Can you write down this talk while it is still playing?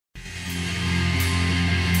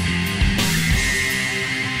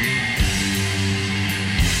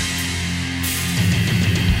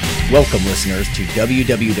Welcome, listeners, to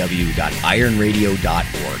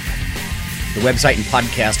www.ironradio.org, the website and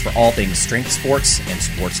podcast for all things strength sports and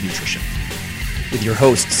sports nutrition. With your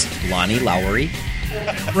hosts, Lonnie Lowery.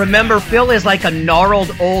 Remember, Phil is like a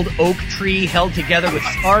gnarled old oak tree held together with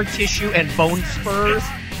scar tissue and bone spurs.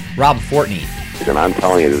 Rob Fortney. And I'm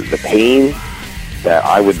telling you, the pain that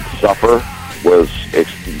I would suffer was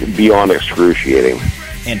beyond excruciating.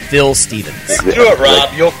 And Phil Stevens. Do it,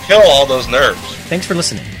 Rob. You'll kill all those nerves. Thanks for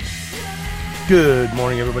listening. Good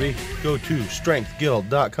morning, everybody. Go to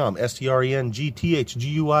strengthguild.com,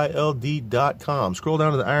 strengthguild.com. Scroll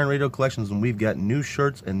down to the Iron Radio collections, and we've got new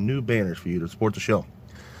shirts and new banners for you to support the show.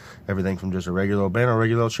 Everything from just a regular old banner,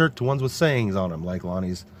 regular old shirt, to ones with sayings on them, like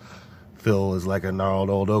Lonnie's Phil is like a gnarled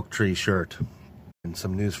old oak tree shirt. And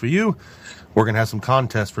some news for you, we're going to have some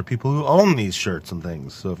contests for people who own these shirts and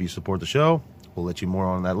things. So if you support the show, we'll let you more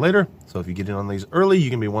on that later. So if you get in on these early, you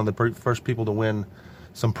can be one of the first people to win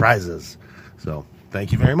some prizes. So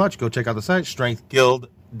thank you very much. Go check out the site,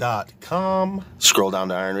 strengthguild.com. Scroll down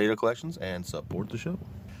to Iron Radio Collections and support the show.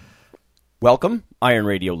 Welcome, Iron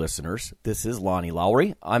Radio listeners. This is Lonnie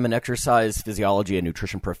Lowery. I'm an exercise physiology and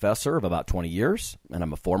nutrition professor of about 20 years, and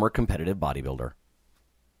I'm a former competitive bodybuilder.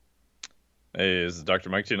 Hey, this is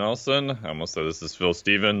Dr. Mike T. Nelson. I almost said this is Phil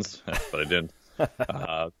Stevens, but I didn't.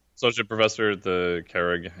 Associate professor at the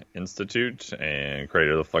Carrig Institute and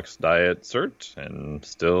creator of the Flex Diet Cert, and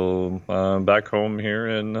still back home here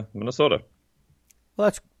in Minnesota.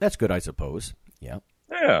 Well, that's good, I suppose. Yeah,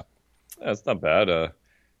 it's not bad.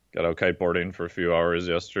 Got out kiteboarding for a few hours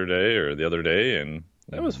yesterday or the other day, and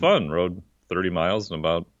it was fun. Rode 30 miles in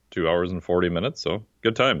about 2 hours and 40 minutes, so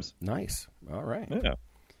good times. Nice. All right. Yeah.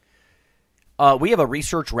 We have a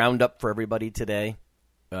research roundup for everybody today.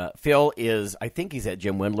 Phil I think he's at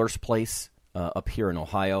Jim Wendler's place up here in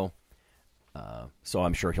Ohio. So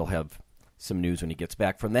I'm sure he'll have some news when he gets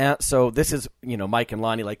back from that. So this is, Mike and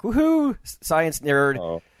Lonnie like, woohoo, science nerd.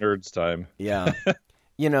 Oh, nerds time. Yeah.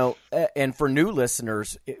 And for new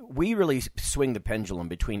listeners, we really swing the pendulum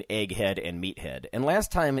between egghead and meathead. And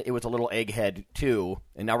last time it was a little egghead too,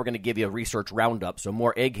 and now we're going to give you a research roundup, so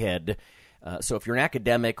more egghead. So if you're an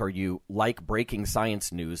academic or you like breaking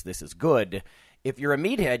science news, this is good. If you're a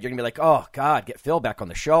meathead, you're going to be like, oh, God, get Phil back on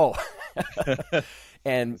the show.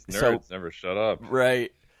 And nerds never shut up.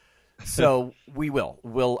 Right. So we will.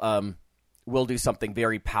 We'll do something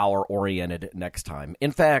very power-oriented next time.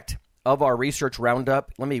 In fact, of our research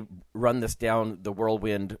roundup, let me run this down the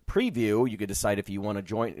whirlwind preview. You could decide if you want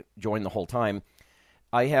to join the whole time.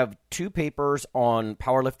 I have 2 papers on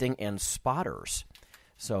powerlifting and spotters.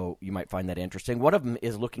 So you might find that interesting. One of them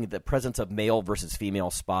is looking at the presence of male versus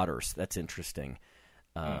female spotters. That's interesting.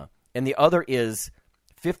 And the other is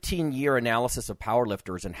 15-year analysis of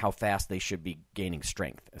powerlifters and how fast they should be gaining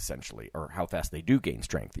strength, essentially, or how fast they do gain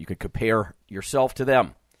strength. You could compare yourself to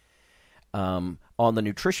them. On the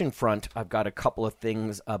nutrition front, I've got a couple of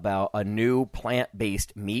things about a new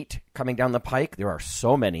plant-based meat coming down the pike. There are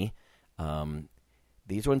so many.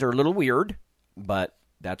 These ones are a little weird, but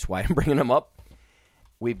that's why I'm bringing them up.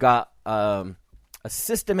 We've got a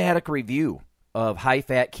systematic review of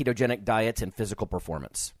high-fat ketogenic diets and physical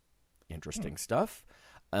performance. Interesting stuff.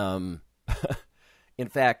 In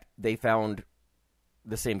fact, they found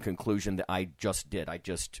the same conclusion that I just did.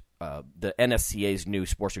 The NSCA's new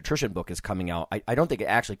sports nutrition book is coming out. I don't think it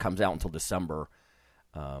actually comes out until December.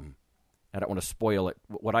 I don't want to spoil it,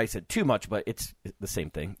 what I said too much, but it's the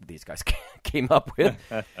same thing these guys came up with.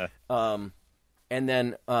 And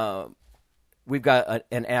then we've got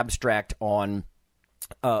an abstract on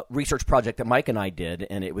a research project that Mike and I did,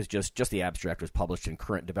 and it was just the abstract was published in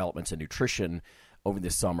Current Developments in Nutrition over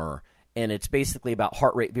the summer, and it's basically about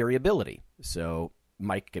heart rate variability. So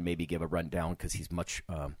Mike can maybe give a rundown because he's much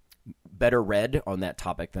better read on that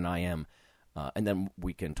topic than I am, and then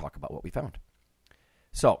we can talk about what we found.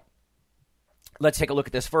 So let's take a look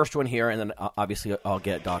at this first one here, and then obviously I'll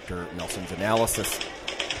get Dr. Nelson's analysis.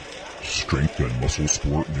 Strength and muscle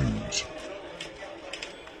sport news.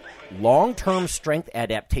 Long-term strength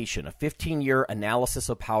adaptation, a 15-year analysis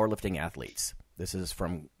of powerlifting athletes. This is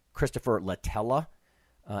from Christopher Latella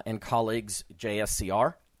and colleagues,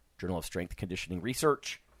 JSCR, Journal of Strength Conditioning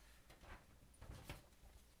Research.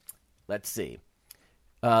 Let's see.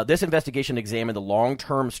 This investigation examined the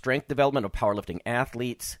long-term strength development of powerlifting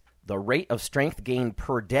athletes. The rate of strength gain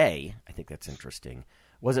per day, I think that's interesting,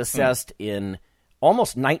 was assessed in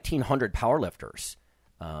almost 1,900 powerlifters.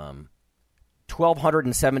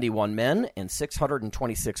 1,271 men and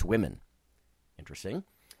 626 women. Interesting.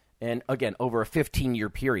 And again, over a 15-year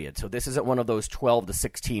period. So this isn't one of those 12 to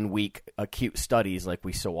 16-week acute studies like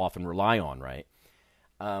we so often rely on, right?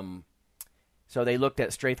 So they looked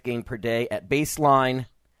at strength gain per day at baseline.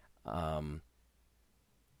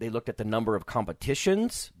 They looked at the number of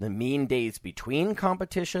competitions, the mean days between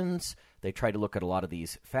competitions. They tried to look at a lot of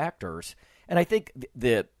these factors. And I think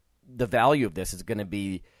the value of this is going to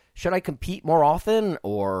be, should I compete more often?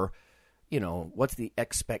 Or, what's the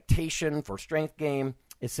expectation for strength gain?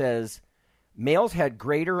 It says males had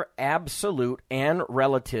greater absolute and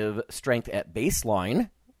relative strength at baseline.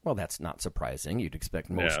 Well, that's not surprising. You'd expect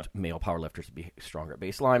most male powerlifters to be stronger at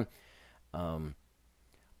baseline.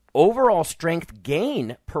 Overall strength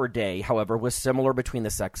gain per day, however, was similar between the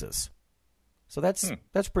sexes. So that's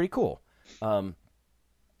pretty cool.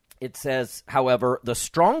 It says, however, the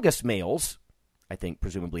strongest males, I think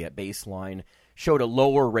presumably at baseline, showed a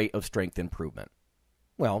lower rate of strength improvement.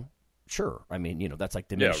 Well, sure. I mean, that's like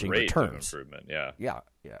diminishing returns. Improvement, Yeah.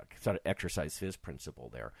 Sort of exercise phys principle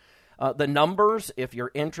there. The numbers, if you're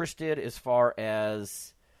interested, as far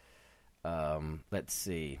as, let's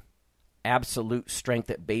see, absolute strength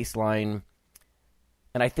at baseline,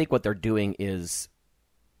 and I think what they're doing is,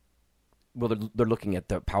 they're looking at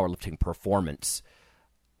the powerlifting performance.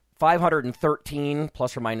 513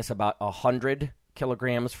 plus or minus about 100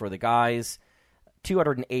 kilograms for the guys,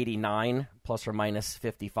 289 plus or minus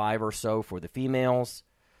 55 or so for the females.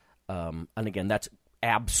 And again, that's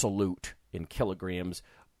absolute in kilograms.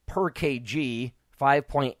 Per kg,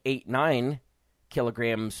 5.89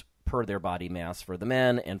 kilograms per their body mass for the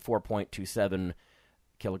men, and 4.27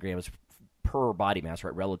 kilograms per body mass,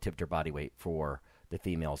 right, relative to body weight for the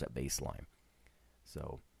females at baseline.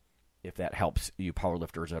 So if that helps you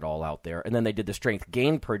powerlifters at all out there. And then they did the strength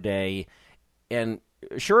gain per day, and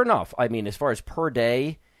sure enough, I mean, as far as per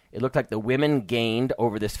day, it looked like the women gained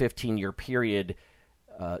over this 15-year period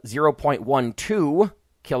 0.12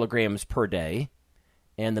 kilograms per day,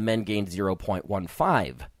 and the men gained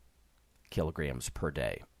 0.15 kilograms per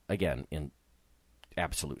day, again, in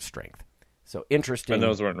absolute strength. So interesting. And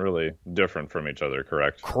those weren't really different from each other,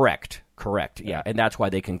 correct? Correct, yeah. And that's why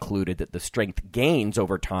they concluded that the strength gains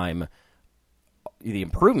over time, the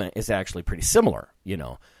improvement is actually pretty similar,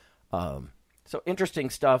 So interesting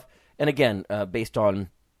stuff. And again, based on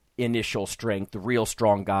initial strength, the real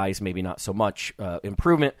strong guys, maybe not so much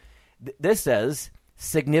improvement. This says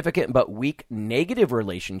significant but weak negative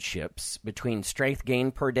relationships between strength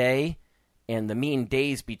gain per day and the mean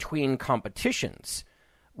days between competitions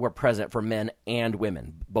were present for men and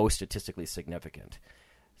women, both statistically significant.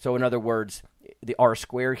 So in other words, the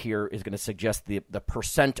R-square here is going to suggest the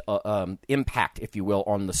percent impact, if you will,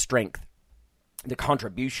 on the strength, the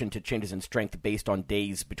contribution to changes in strength based on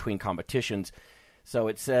days between competitions. So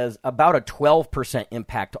it says about a 12%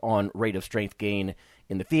 impact on rate of strength gain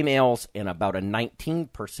in the females and about a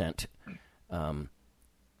 19%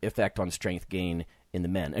 effect on strength gain in the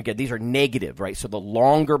men. Again, these are negative, right? So the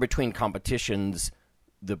longer between competitions,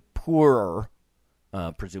 the poorer,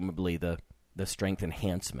 presumably, the strength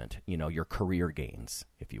enhancement, your career gains,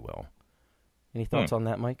 if you will. Any thoughts on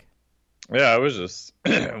that, Mike? Yeah, I was just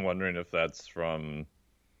wondering if that's from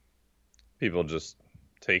people just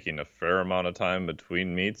taking a fair amount of time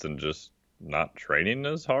between meets and just not training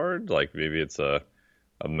as hard. Like maybe it's a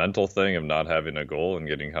mental thing of not having a goal and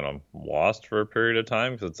getting kind of lost for a period of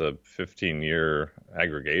time because it's a 15-year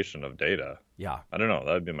aggregation of data. Yeah. I don't know.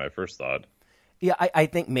 That would be my first thought. Yeah, I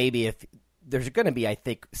think maybe if there's going to be, I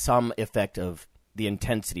think, some effect of the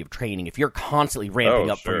intensity of training. If you're constantly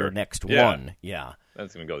ramping up for your next one,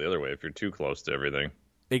 that's going to go the other way if you're too close to everything.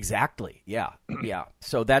 Exactly, yeah.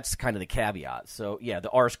 So that's kind of the caveat. So, yeah, the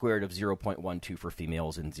R-squared of 0.12 for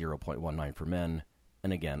females and 0.19 for men.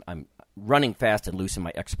 And again, I'm running fast and loose in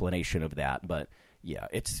my explanation of that, but, yeah,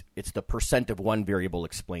 it's the percent of one variable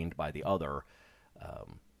explained by the other.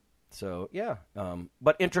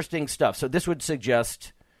 But interesting stuff. So this would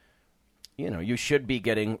suggest, you should be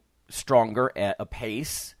getting stronger at a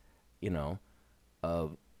pace,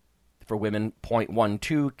 of, for women,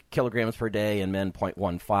 0.12 kilograms per day and men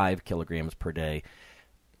 0.15 kilograms per day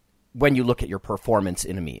when you look at your performance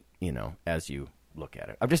in a meet, as you look at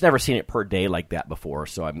it. I've just never seen it per day like that before,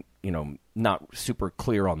 so I'm, not super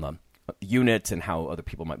clear on the units and how other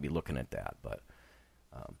people might be looking at that, but...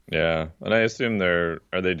 Yeah, and I assume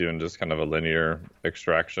are they doing just kind of a linear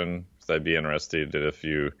extraction? Because I'd be interested if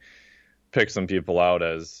you pick some people out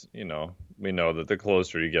as, we know that the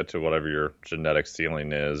closer you get to whatever your genetic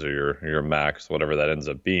ceiling is or your max, whatever that ends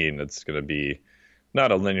up being, it's going to be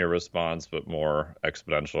not a linear response, but more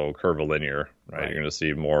exponential, curvilinear, right? You're going to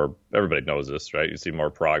see more, everybody knows this, right? You see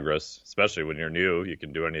more progress, especially when you're new, you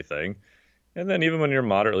can do anything. And then even when you're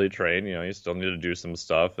moderately trained, you still need to do some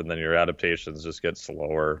stuff, and then your adaptations just get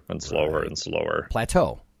slower and slower and slower.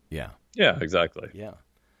 Plateau, yeah. Yeah, exactly. Yeah.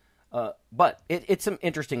 But it's some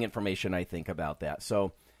interesting information, I think, about that.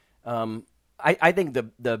 So I think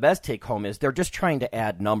the best take home is they're just trying to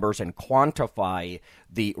add numbers and quantify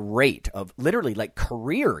the rate of literally like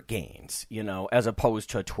career gains, as opposed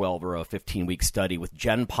to a 12 or a 15-week study with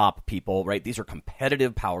Gen Pop people, right? These are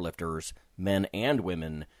competitive powerlifters, men and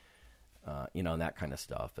women, and that kind of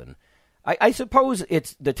stuff. And I suppose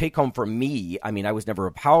it's the take home for me. I mean, I was never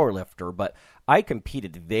a power lifter, but I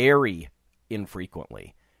competed very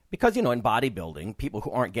infrequently because, in bodybuilding, people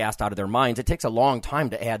who aren't gassed out of their minds, it takes a long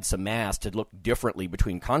time to add some mass to look differently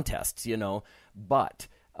between contests, But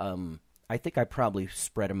I think I probably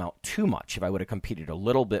spread them out too much. If I would have competed a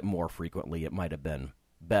little bit more frequently, it might have been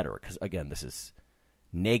better because, again, this is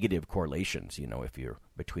negative correlations, if you're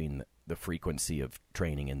between the frequency of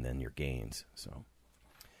training and then your gains, so.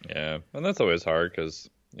 Yeah, and that's always hard because,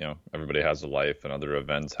 everybody has a life and other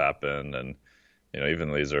events happen. And,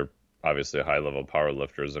 even these are obviously high-level power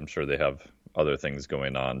lifters. I'm sure they have other things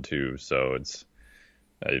going on, too. So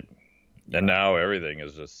and now everything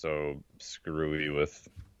is just so screwy with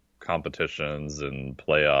competitions and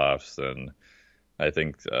playoffs. And I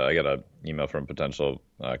think I got an email from a potential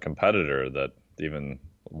competitor that even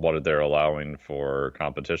what they're allowing for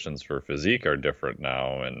competitions for physique are different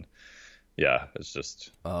now. And yeah, it's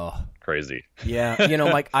just crazy. Yeah,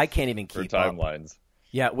 Mike, I can't even keep timelines. Up.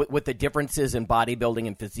 Yeah, with the differences in bodybuilding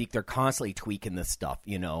and physique, they're constantly tweaking this stuff,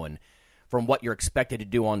 and from what you're expected to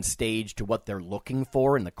do on stage to what they're looking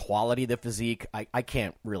for and the quality of the physique, I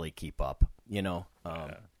can't really keep up, Now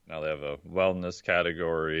they have a wellness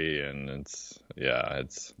category, and it's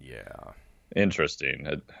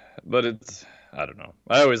interesting. But I don't know.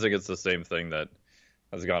 I always think it's the same thing that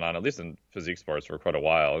has gone on, at least in physique sports, for quite a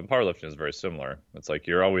while. And powerlifting is very similar. It's like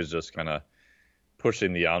you're always just kind of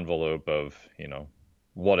pushing the envelope of,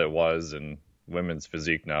 what it was. And women's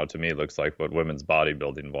physique now, to me, looks like what women's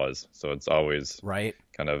bodybuilding was. So it's always right.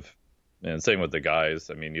 Kind of, and same with the guys.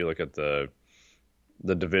 I mean, you look at the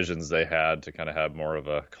divisions they had to kind of have more of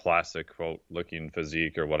a classic, quote, looking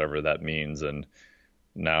physique or whatever that means. And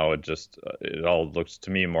now it all looks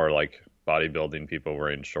to me more like bodybuilding people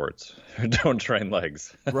wearing shorts who don't train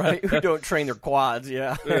legs. Right, who don't train their quads,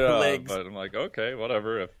 legs. But I'm like, okay,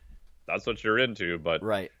 whatever, if that's what you're into. But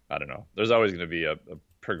right. I don't know. There's always going to be a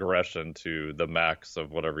progression to the max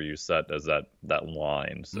of whatever you set as that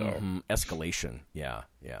line. So escalation, yeah.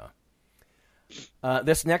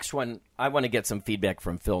 This next one, I want to get some feedback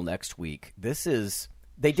from Phil next week.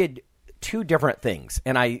 They did two different things,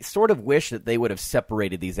 and I sort of wish that they would have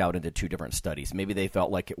separated these out into two different studies. Maybe they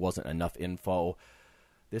felt like it wasn't enough info.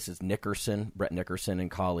 This is Brett Nickerson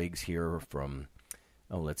and colleagues here from,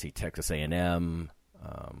 Texas A&M,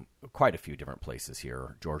 quite a few different places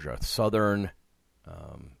here, Georgia Southern,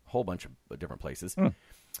 whole bunch of different places.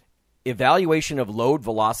 Evaluation of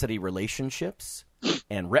load-velocity relationships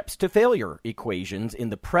and reps to failure equations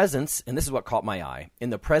in the presence, and this is what caught my eye,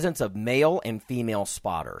 in the presence of male and female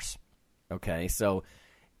spotters. Okay, so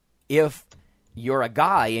if you're a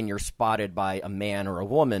guy and you're spotted by a man or a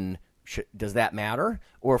woman, does that matter?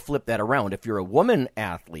 Or flip that around. If you're a woman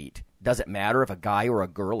athlete, does it matter if a guy or a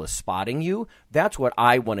girl is spotting you? That's what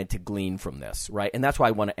I wanted to glean from this, right? And that's why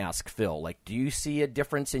I want to ask Phil, do you see a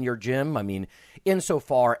difference in your gym? I mean,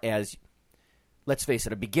 insofar as, let's face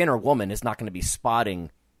it, a beginner woman is not going to be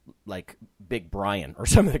spotting like Big Brian or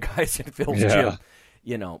some of the guys in Phil's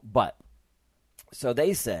gym, but so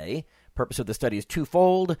they say purpose of the study is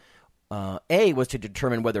twofold. A was to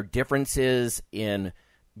determine whether differences in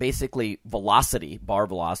basically velocity, bar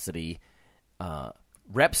velocity,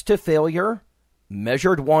 reps to failure,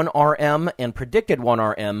 measured 1 RM, and predicted 1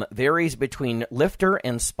 RM varies between lifter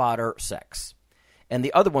and spotter sex. And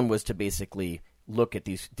the other one was to basically look at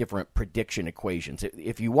these different prediction equations.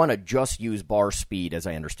 If you want to just use bar speed, as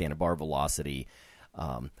I understand it, bar velocity,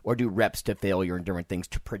 or do reps to failure and different things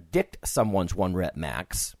to predict someone's 1 rep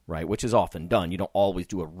max, right, which is often done. You don't always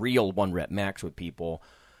do a real 1 rep max with people.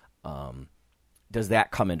 Does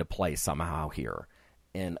that come into play somehow here?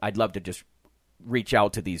 And I'd love to just reach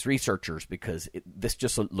out to these researchers because this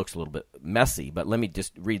just looks a little bit messy, but let me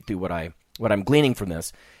just read through what I'm gleaning from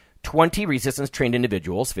this. 20 resistance-trained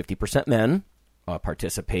individuals, 50% men,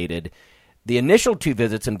 participated. The initial 2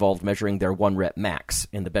 visits involved measuring their 1 rep max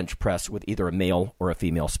in the bench press with either a male or a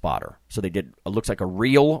female spotter. So they did, it looks like a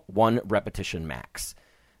real 1 repetition max.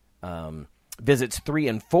 Visits 3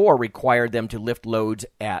 and 4 required them to lift loads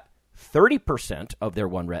at 30% of their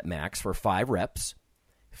 1 rep max for 5 reps,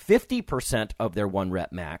 50% of their 1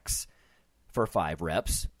 rep max for 5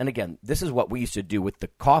 reps. And again, this is what we used to do with the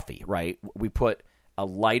coffee, right? We put a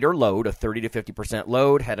lighter load, a 30 to 50%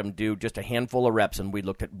 load, had them do just a handful of reps, and we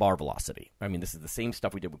looked at bar velocity. I mean, this is the same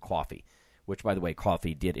stuff we did with coffee, which, by the way,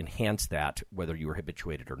 coffee did enhance that, whether you were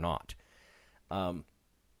habituated or not. And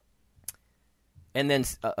then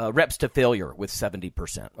reps to failure with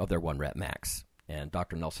 70% of their 1-rep max. And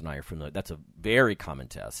Dr. Nelson and I are familiar. That's a very common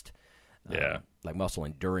test. Like muscle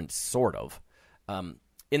endurance, sort of,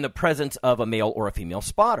 in the presence of a male or a female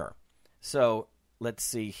spotter. So let's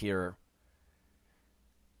see here.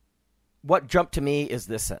 What jumped to me is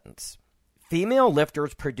this sentence. Female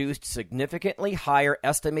lifters produced significantly higher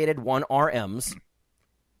estimated 1RMs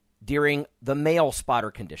during the male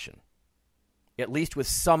spotter condition, at least with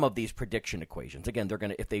some of these prediction equations. Again, they're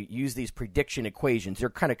going to, if they use these prediction equations,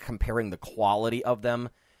 they're kind of comparing the quality of them.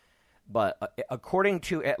 But according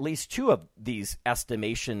to at least 2 of these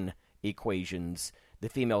estimation equations, the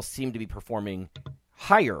females seem to be performing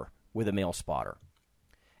higher with a male spotter.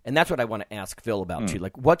 And that's what I want to ask Phil about, too.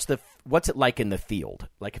 Like, what's it like in the field?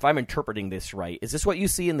 Like, if I'm interpreting this right, is this what you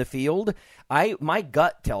see in the field? My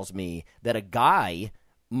gut tells me that a guy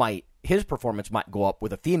his performance might go up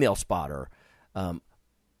with a female spotter,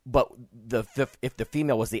 but if the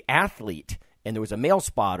female was the athlete and there was a male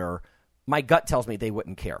spotter, my gut tells me they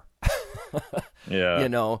wouldn't care.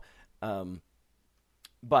 Yeah.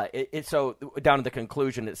 But so down to the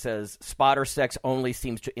conclusion, it says spotter sex only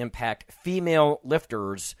seems to impact female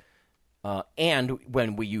lifters and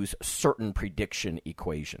when we use certain prediction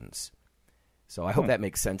equations. So I hope that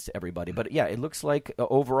makes sense to everybody. But, yeah, it looks like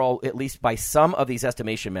overall, at least by some of these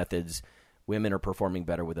estimation methods, women are performing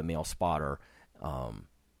better with a male spotter. I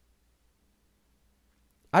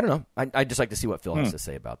don't know. I'd just like to see what Phil has to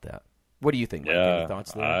say about that. What do you think, Mike? Any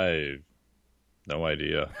thoughts there? No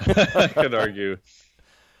idea. I could argue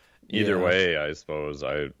either way, I suppose.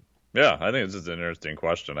 I think it's just an interesting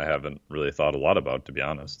question I haven't really thought a lot about, to be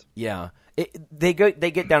honest. Yeah. They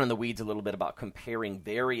get down in the weeds a little bit about comparing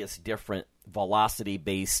various different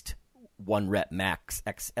velocity-based 1-rep max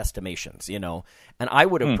estimations, and I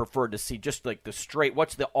would have preferred to see just like the straight,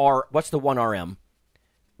 what's the 1RM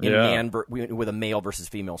in man with a male versus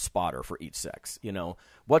female spotter for each sex,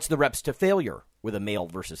 What's the reps to failure with a male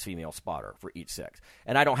versus female spotter for each sex?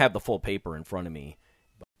 And I don't have the full paper in front of me.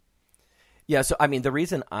 Yeah, so I mean, the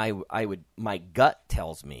reason my gut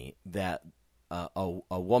tells me that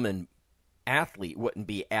a woman athlete wouldn't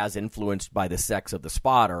be as influenced by the sex of the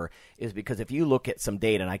spotter is because if you look at some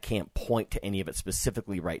data, and I can't point to any of it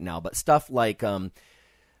specifically right now, but stuff like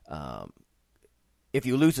if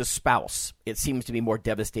you lose a spouse, it seems to be more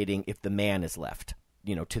devastating if the man is left,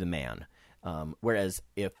 to the man. Whereas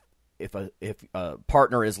if a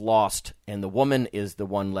partner is lost and the woman is the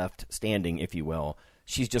one left standing, if you will,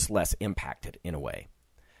 she's just less impacted in a way.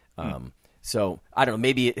 So I don't know,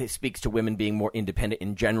 maybe it speaks to women being more independent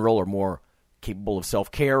in general or more capable of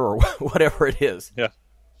self-care or whatever it is. Yeah.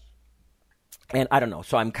 And I don't know.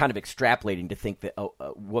 So I'm kind of extrapolating to think that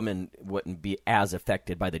a woman wouldn't be as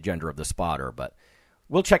affected by the gender of the spotter. But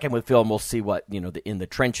we'll check in with Phil and we'll see what, in the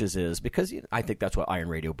trenches is, because I think that's what Iron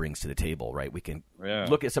Radio brings to the table, right? We can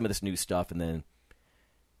look at some of this new stuff and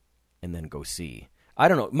then go see. I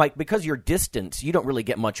don't know, Mike, because you're distant, you don't really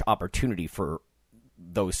get much opportunity for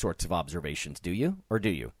those sorts of observations, do you? Or do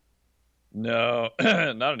you? No,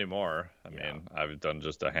 not anymore. I mean, I've done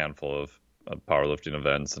just a handful of powerlifting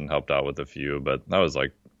events and helped out with a few, but that was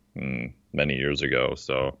like many years ago.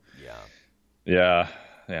 So yeah,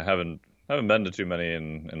 haven't been to too many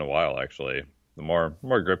in a while, actually. The more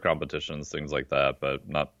grip competitions, things like that, but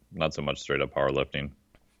not so much straight up powerlifting.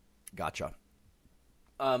 Gotcha.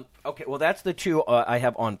 Okay, well, that's the 2 I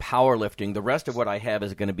have on powerlifting. The rest of what I have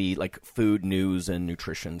is going to be like food news and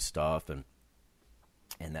nutrition stuff and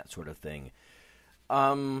that sort of thing.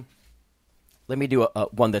 Let me do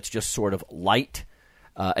one that's just sort of light,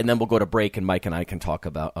 and then we'll go to break, and Mike and I can talk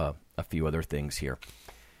about a few other things here.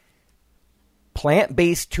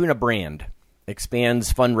 Plant-based tuna brand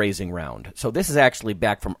expands fundraising round. So this is actually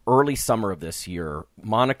back from early summer of this year.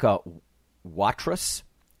 Monica Watrous,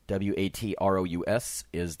 Watrous,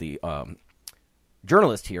 is the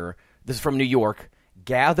journalist here. This is from New York.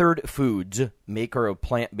 Gathered Foods, maker of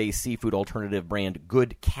plant-based seafood alternative brand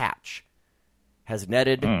Good Catch, has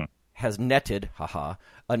netted a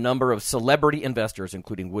number of celebrity investors,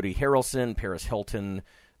 including Woody Harrelson, Paris Hilton,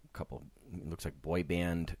 a couple, looks like boy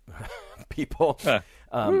band people.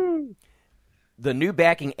 The new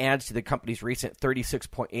backing adds to the company's recent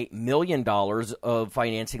 $36.8 million of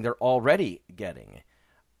financing they're already getting.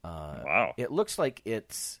 Wow. It looks like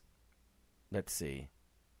it's, let's see,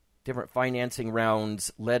 different financing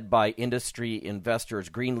rounds led by industry investors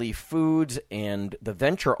Greenleaf Foods and the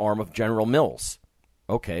venture arm of General Mills,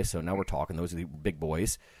 Okay, so now we're talking. Those are the big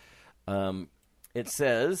boys. It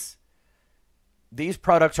says these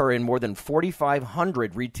products are in more than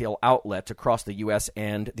 4,500 retail outlets across the U.S.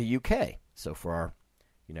 and the U.K. So for our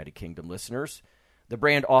United Kingdom listeners, the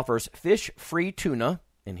brand offers fish-free tuna,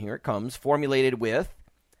 and here it comes, formulated with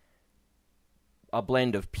a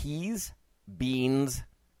blend of peas, beans,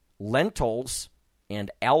 lentils,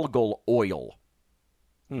 and algal oil.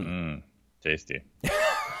 Tasty.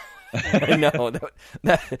 I know.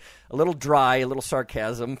 That, a little dry, a little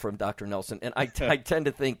sarcasm from Dr. Nelson. And I tend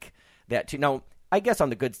to think that, too. Now, I guess on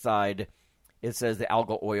the good side, it says the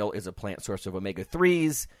algal oil is a plant source of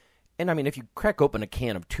omega-3s. And, I mean, if you crack open a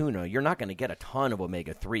can of tuna, you're not going to get a ton of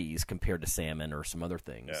omega-3s compared to salmon or some other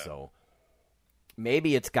things. Yeah. So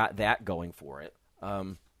maybe it's got that going for it.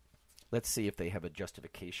 Let's see if they have a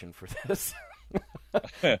justification for this.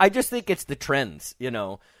 I just think it's the trends, you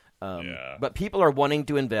know. But people are wanting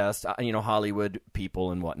to invest, you know, Hollywood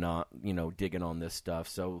people and whatnot, you know, digging on this stuff.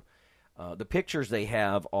 So the pictures they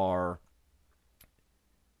have are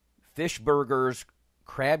fish burgers,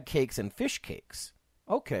 crab cakes, and fish cakes.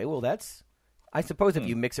 Okay, well, that's, I suppose if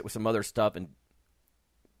you mix it with some other stuff and,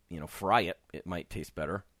 you know, fry it, it might taste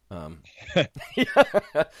better. More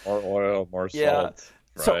oil, more salt,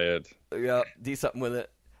 fry it. Yeah, do something with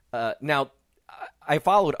it. Now, I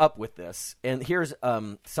followed up with this, and here's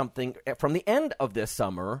something from the end of this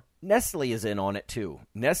summer. Nestle is in on it, too.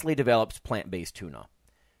 Nestle develops plant-based tuna.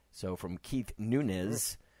 So from Keith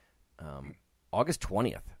Nunez, August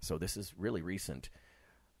 20th. So this is really recent.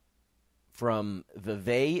 From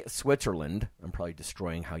Vevey, Switzerland. I'm probably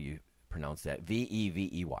destroying how you pronounce that.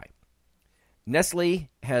 Vevey. Nestle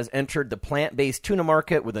has entered the plant-based tuna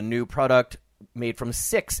market with a new product made from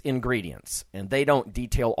 6 ingredients. And they don't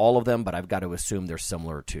detail all of them, but I've got to assume they're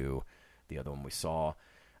similar to the other one we saw.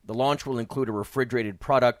 The launch will include a refrigerated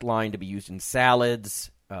product line to be used in salads,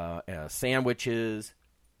 sandwiches.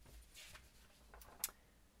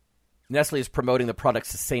 Nestle is promoting the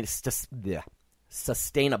product's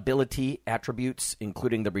sustainability attributes,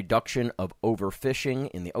 including the reduction of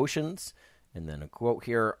overfishing in the oceans. And then a quote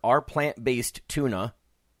here, our plant-based tuna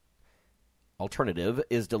alternative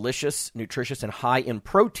is delicious, nutritious, and high in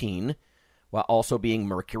protein while also being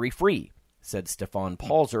mercury-free, said Stefan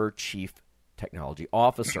Palzer, Chief Technology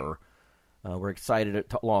Officer. We're excited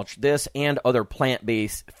to launch this and other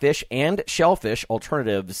plant-based fish and shellfish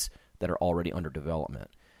alternatives that are already under development.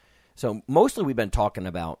 So mostly we've been talking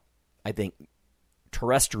about, I think,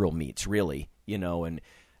 terrestrial meats, really, you know,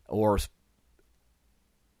 or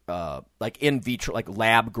like in vitro, like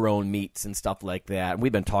lab-grown meats and stuff like that. And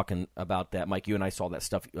we've been talking about that. Mike, you and I saw that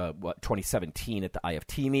stuff, 2017 at the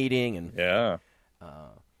IFT meeting. And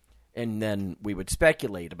and then we would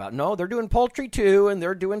speculate about, no, they're doing poultry too, and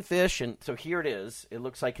they're doing fish. And so here it is. It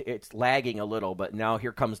looks like it's lagging a little, but now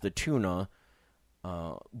here comes the tuna.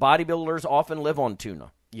 Bodybuilders often live on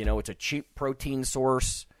tuna. You know, it's a cheap protein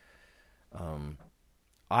source.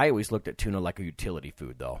 I always looked at tuna like a utility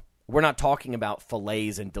food, though. We're not talking about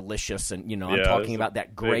fillets and delicious, and, you know, I'm talking about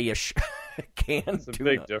that grayish canned tuna. It's a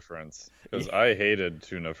big difference, because I hated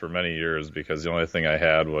tuna for many years because the only thing I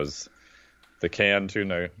had was the canned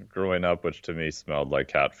tuna growing up, which to me smelled like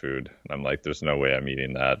cat food. And I'm like, there's no way I'm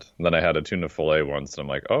eating that. And then I had a tuna fillet once, and I'm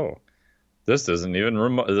like, oh, this isn't even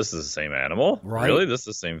this is the same animal? Right. Really? This is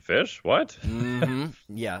the same fish? What? Mm-hmm.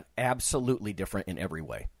 Yeah, absolutely different in every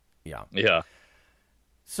way. Yeah. Yeah.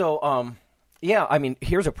 So, yeah, I mean,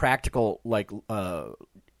 here's a practical, like,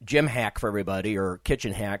 gym hack for everybody, or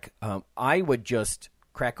kitchen hack. I would just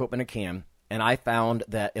crack open a can, and I found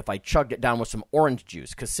that if I chugged it down with some orange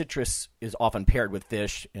juice, because citrus is often paired with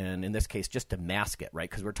fish, and in this case, just to mask it, right?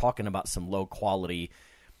 Because we're talking about some low-quality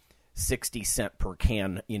 60-cent per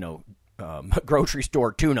can, you know, grocery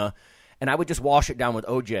store tuna, and I would just wash it down with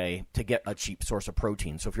OJ to get a cheap source of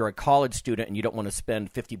protein. So if you're a college student and you don't want to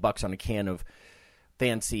spend $50 on a can of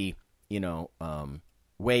fancy, you know,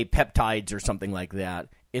 whey peptides or something like that,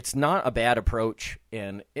 it's not a bad approach.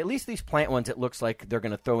 And at least these plant ones, it looks like they're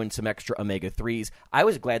going to throw in some extra omega-3s. I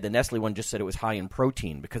was glad the Nestle one just said it was high in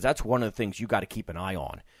protein, because that's one of the things you got to keep an eye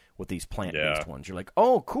on with these plant-based ones. You're like,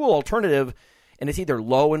 oh, cool, alternative. And it's either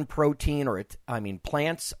low in protein or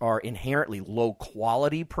plants are inherently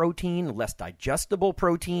low-quality protein, less digestible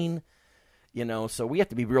protein, you know. So we have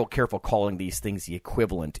to be real careful calling these things the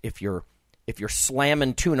equivalent. If you're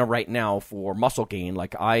slamming tuna right now for muscle gain,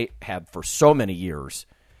 like I have for so many years,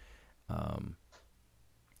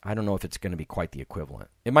 I don't know if it's going to be quite the equivalent.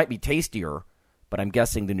 It might be tastier, but I'm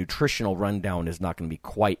guessing the nutritional rundown is not going to be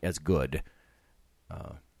quite as good.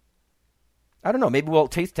 I don't know. Maybe we'll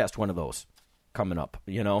taste test one of those coming up,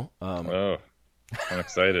 you know? I'm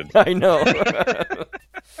excited. I know.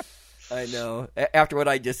 I know. After what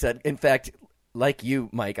I just said, in fact, like you,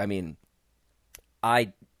 Mike, I mean,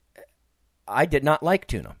 I did not like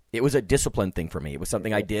tuna. It was a discipline thing for me. It was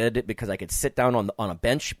something I did because I could sit down on a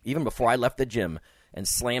bench even before I left the gym and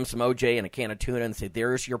slam some OJ and a can of tuna and say,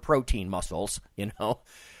 "There's your protein muscles," you know.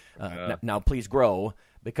 Now please grow,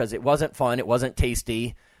 because it wasn't fun. It wasn't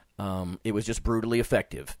tasty. It was just brutally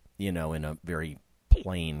effective, you know, in a very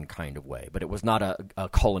plain kind of way. But it was not a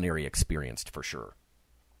culinary experience for sure.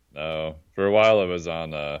 No, for a while I was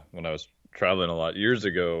on when I was traveling a lot years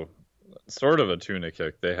ago. Sort of a tuna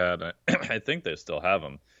kick. They had, I think they still have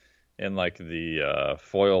them, in like the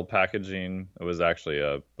foil packaging. It was actually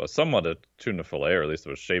a somewhat a tuna fillet, or at least it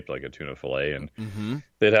was shaped like a tuna fillet, and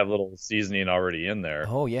they'd have little seasoning already in there.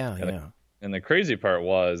 Oh yeah, And the crazy part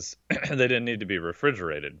was they didn't need to be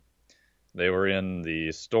refrigerated. They were in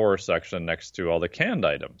the store section next to all the canned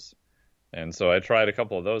items, and so I tried a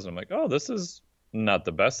couple of those, and I'm like, oh, this is not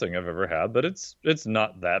the best thing I've ever had, but it's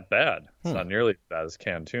not that bad. It's not nearly as bad as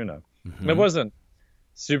canned tuna. It wasn't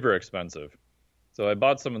super expensive. So I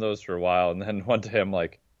bought some of those for a while, and then one day I'm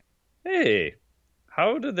like, hey,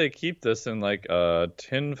 how did they keep this in like a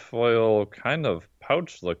tinfoil kind of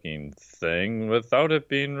pouch-looking thing without it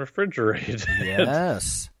being refrigerated?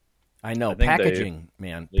 Yes. I know. Packaging,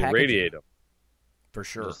 man. They radiate them. For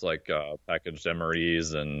sure. Just like packaged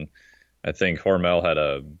MREs, and I think Hormel had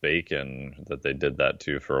a bacon that they did that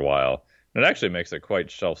too for a while. And it actually makes it quite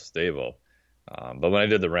shelf-stable. But when I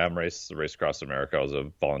did the race across America, I was a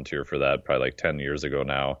volunteer for that probably like 10 years ago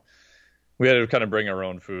now. We had to kind of bring our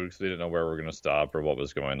own food because we didn't know where we were going to stop or what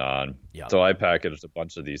was going on. Yep. So I packaged a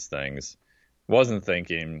bunch of these things. Wasn't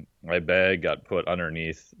thinking. My bag got put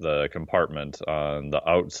underneath the compartment on the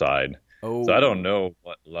outside. Oh. So I don't know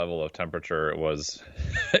what level of temperature it was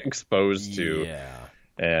exposed to. Yeah.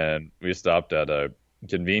 And we stopped at a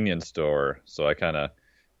convenience store. So I kind of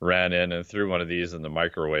ran in and threw one of these in the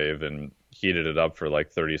microwave and heated it up for like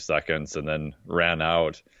 30 seconds and then ran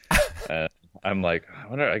out. And I'm like,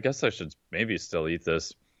 I guess I should maybe still eat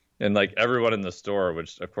this. And like everyone in the store,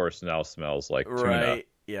 which of course now smells like tuna,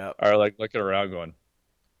 are like looking around going,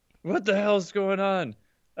 what the hell's going on?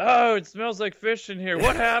 Oh, it smells like fish in here.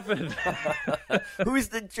 What happened? Who's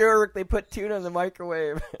the jerk? They put tuna in the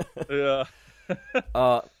microwave. Yeah.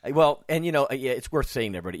 Well, and you know, it's worth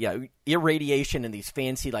saying there, but irradiation in these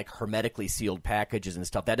fancy, like hermetically sealed packages and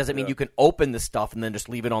stuff. That doesn't mean you can open the stuff and then just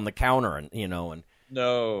leave it on the counter, and you know, and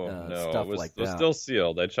no, stuff it like was that. Still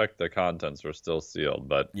sealed. I checked the contents were still sealed,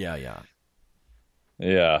 but yeah.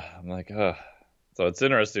 I'm like, so it's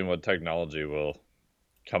interesting what technology will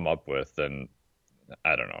come up with, and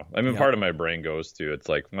I don't know. I mean, part of my brain goes to it's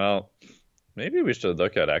like, well, maybe we should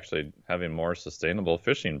look at actually having more sustainable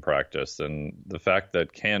fishing practice. And the fact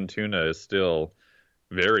that canned tuna is still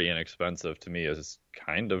very inexpensive to me is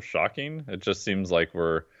kind of shocking. It just seems like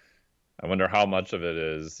I wonder how much of it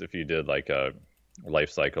is if you did like a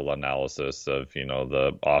life cycle analysis of, you know,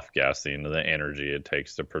 the off-gassing, the energy it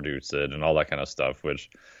takes to produce it and all that kind of stuff, which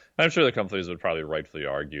I'm sure the companies would probably rightfully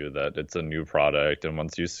argue that it's a new product and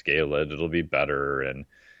once you scale it, it'll be better. And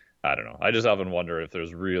I don't know. I just often wonder if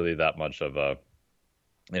there's really that much of a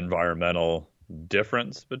environmental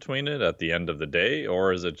difference between it at the end of the day,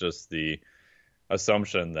 or is it just the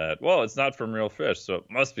assumption that, well, it's not from real fish, so it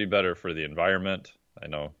must be better for the environment? I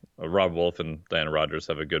know Rob Wolf and Diana Rogers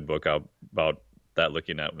have a good book out about that,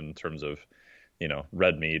 looking at in terms of, you know,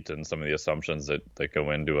 red meat and some of the assumptions that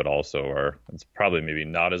go into it also are, it's probably maybe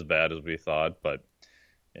not as bad as we thought, but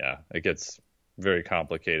yeah, it gets very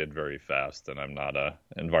complicated very fast, and I'm not a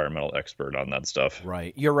environmental expert on that stuff.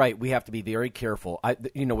 Right. You're right. We have to be very careful.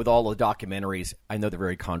 You know, with all the documentaries, I know they're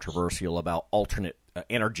very controversial about alternate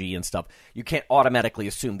energy and stuff. You can't automatically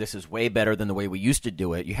assume this is way better than the way we used to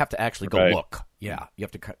do it. You have to actually go look. Yeah, you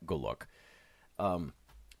have to go look.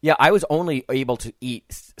 Yeah, I was only able to eat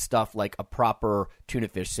stuff like a proper tuna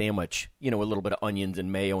fish sandwich, you know, with a little bit of onions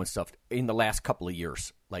and mayo and stuff in the last couple of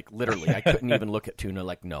years. Like, literally, I couldn't even look at tuna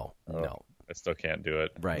like, no. I still can't do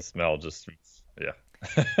it. Right. The smell just,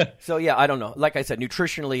 So, yeah, I don't know. Like I said,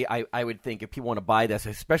 nutritionally, I would think if people want to buy this,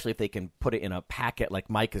 especially if they can put it in a packet like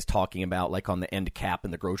Mike is talking about, like on the end cap in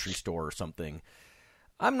the grocery store or something,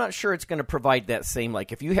 I'm not sure it's going to provide that same,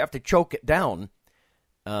 like, if you have to choke it down,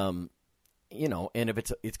 you know, and if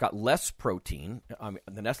it's got less protein,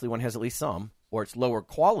 the Nestle one has at least some, or it's lower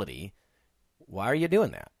quality, why are you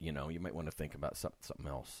doing that? You know, you might want to think about something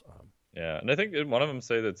else. Yeah, and I think one of them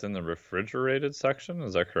say that's in the refrigerated section.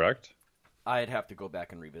 Is that correct? I'd have to go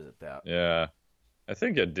back and revisit that. Yeah, I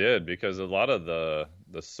think it did, because a lot of the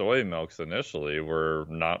soy milks initially were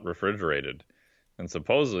not refrigerated. And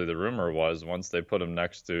supposedly the rumor was once they put them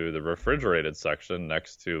next to the refrigerated section,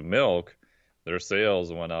 next to milk, their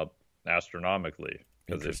sales went up astronomically.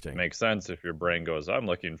 Because it makes sense if your brain goes, I'm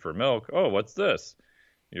looking for milk. Oh, what's this?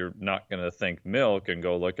 You're not going to think milk and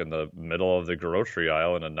go look in the middle of the grocery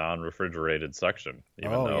aisle in a non-refrigerated section,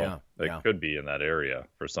 even though they could be in that area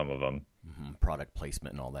for some of them. Mm-hmm. Product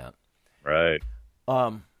placement and all that. Right.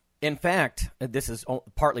 In fact, this is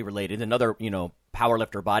partly related. Another,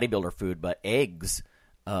 powerlifter, bodybuilder food, but eggs.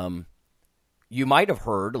 You might have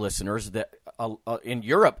heard, listeners, that in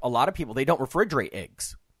Europe, a lot of people, they don't refrigerate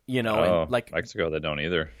eggs. Like Mexico, they don't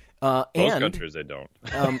either. Most countries, they don't.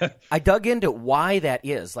 I dug into why that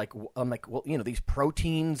is. I'm like, well, these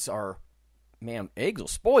proteins are, eggs will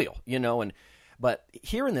spoil, but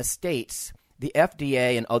here in the States, the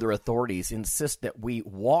FDA and other authorities insist that we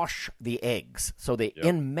wash the eggs. So they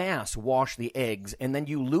en masse wash the eggs, and then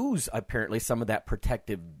you lose, apparently, some of that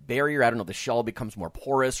protective barrier. I don't know, the shell becomes more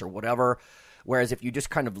porous or whatever. Whereas if you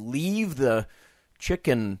just kind of leave the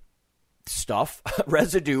chicken stuff,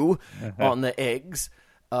 residue on the eggs,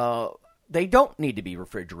 they don't need to be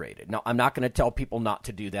refrigerated. Now, I'm not going to tell people not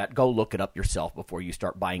to do that. Go look it up yourself before you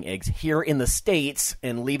start buying eggs here in the States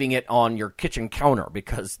and leaving it on your kitchen counter,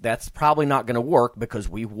 because that's probably not going to work because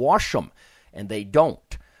we wash them and they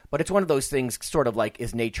don't. But it's one of those things sort of like,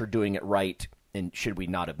 is nature doing it right and should we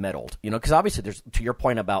not have meddled? Because obviously there's, to your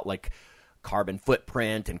point about like carbon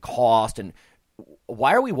footprint and cost, and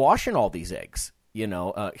why are we washing all these eggs?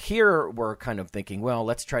 Here we're kind of thinking, well,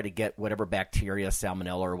 let's try to get whatever bacteria,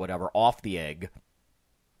 salmonella or whatever, off the egg.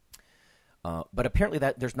 But apparently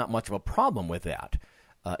there's not much of a problem with that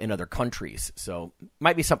in other countries. So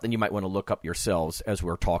might be something you might want to look up yourselves as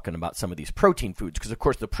we're talking about some of these protein foods. Because, of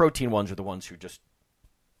course, the protein ones are the ones who just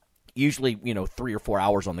usually, 3 or 4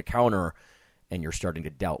 hours on the counter, and you're starting to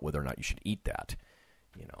doubt whether or not you should eat that,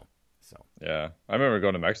 So. Yeah. I remember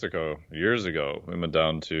going to Mexico years ago. We went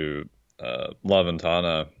down to La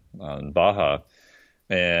Ventana on Baja,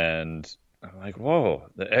 and I'm like, whoa,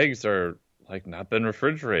 the eggs are like not been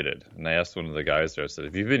refrigerated. And I asked one of the guys there, I said,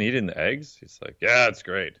 have you been eating the eggs? He's like, yeah, it's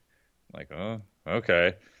great. I'm like, oh,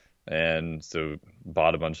 okay. And so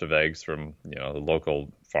bought a bunch of eggs from, the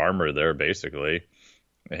local farmer there basically,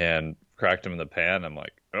 and cracked them in the pan. I'm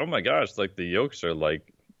like, oh my gosh, like the yolks are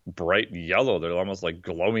like bright yellow. They're almost like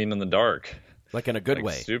glowing in the dark. Like in a good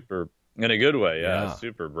way. Super, in a good way, yeah.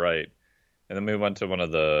 Super bright. And then we went to one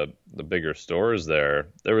of the bigger stores there.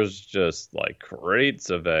 There was just like crates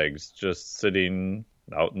of eggs just sitting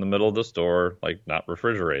out in the middle of the store, like not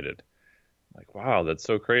refrigerated. Like, wow, that's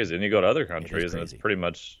so crazy. And you go to other countries and it's pretty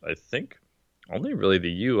much, I think, only really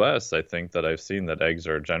the U.S., I think, that I've seen that eggs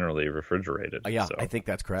are generally refrigerated. Yeah, so. I think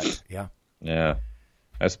that's correct. Yeah. Yeah.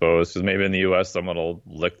 I suppose, because maybe in the U.S. someone will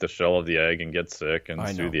lick the shell of the egg and get sick and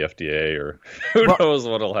sue the FDA, or who knows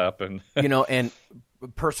what'll happen. And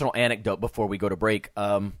personal anecdote before we go to break.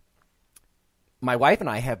 My wife and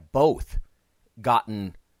I have both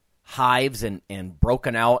gotten hives and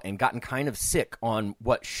broken out and gotten kind of sick on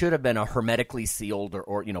what should have been a hermetically sealed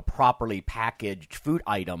or properly packaged food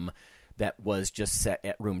item that was just set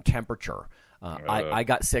at room temperature. I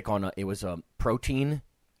got sick on it was a protein,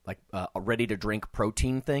 like a ready-to-drink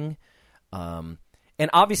protein thing. And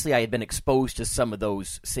obviously I had been exposed to some of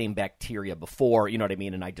those same bacteria before, you know what I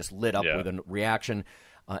mean? And I just lit up with a reaction.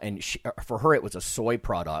 And for her, it was a soy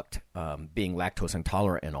product, being lactose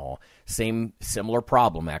intolerant and all. Similar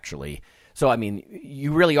problem, actually. So, I mean,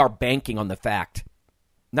 you really are banking on the fact,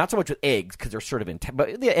 not so much with eggs, because they're sort of intact,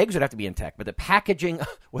 but the eggs would have to be intact. But the packaging,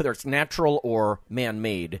 whether it's natural or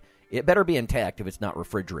man-made, it better be intact if it's not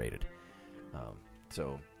refrigerated. Oh,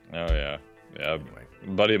 yeah. Yeah, anyway. A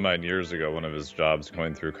buddy of mine years ago, one of his jobs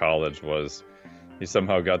going through college was he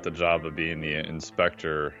somehow got the job of being the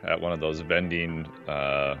inspector at one of those vending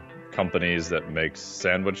companies that makes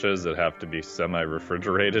sandwiches that have to be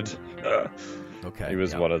semi-refrigerated. Okay. He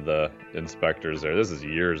was one of the inspectors there. This is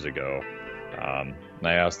years ago. And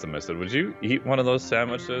I asked him, I said, would you eat one of those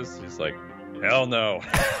sandwiches? He's like, hell no.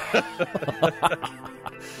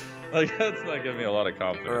 Like, that's not giving me a lot of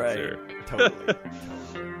confidence here. Totally.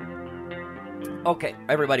 Okay,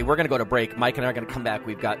 everybody, we're going to go to break. Mike and I are going to come back.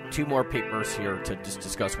 We've got 2 more papers here to just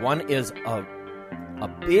discuss. One is a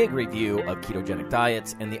big review of ketogenic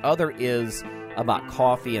diets, and the other is about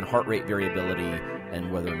coffee and heart rate variability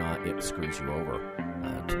and whether or not it screws you over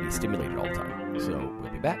to be stimulated all the time. So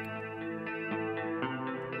we'll be back.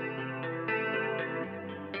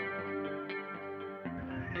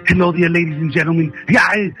 Hello there, ladies and gentlemen.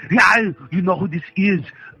 Yeah, you know who this is.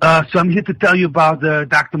 So I'm here to tell you about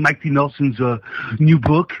Dr. Mike T. Nelson's new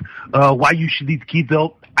book, Why You Should Eat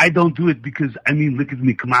Keto. I don't do it because, I mean, look at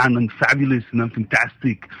me. Come on, I'm fabulous and I'm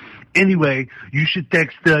fantastic. Anyway, you should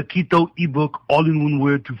text the Keto ebook all in one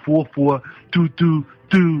word to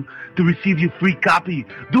 44222 to receive your free copy.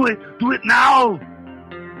 Do it now.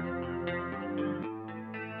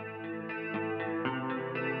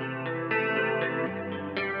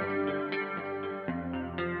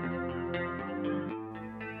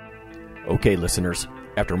 Okay, listeners,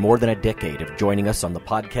 after more than a decade of joining us on the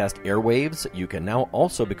podcast airwaves, you can now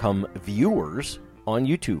also become viewers on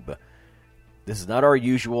YouTube. This is not our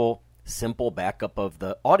usual simple backup of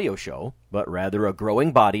the audio show, but rather a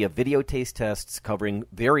growing body of video taste tests covering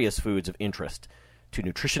various foods of interest to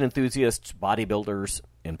nutrition enthusiasts, bodybuilders,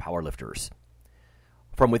 and powerlifters.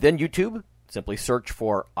 From within YouTube, simply search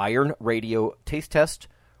for Iron Radio Taste Test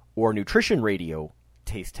or Nutrition Radio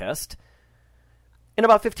Taste Test. In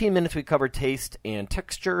about 15 minutes, we cover taste and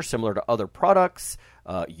texture similar to other products,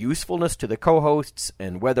 usefulness to the co-hosts,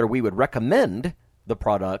 and whether we would recommend the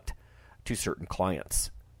product to certain clients.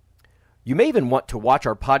 You may even want to watch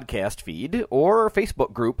our podcast feed or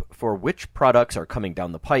Facebook group for which products are coming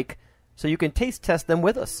down the pike so you can taste test them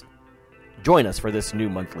with us. Join us for this new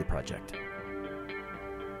monthly project.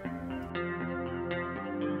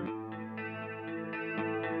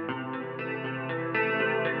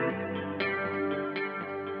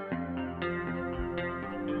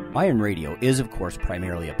 Iron Radio is, of course,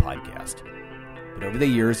 primarily a podcast. But over the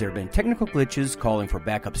years, there have been technical glitches calling for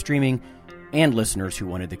backup streaming and listeners who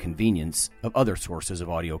wanted the convenience of other sources of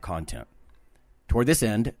audio content. Toward this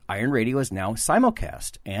end, Iron Radio is now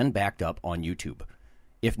simulcast and backed up on YouTube.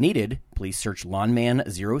 If needed, please search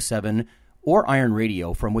Lawnman07 or Iron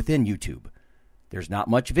Radio from within YouTube. There's not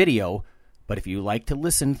much video, but if you like to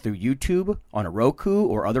listen through YouTube on a Roku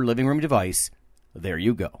or other living room device, there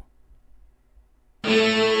you go.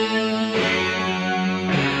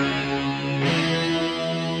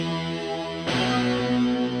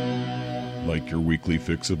 Like your weekly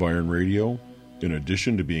fix of Iron Radio? In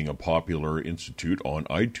addition to being a popular institute on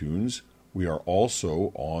iTunes, we are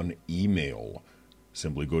also on email.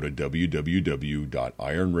 Simply go to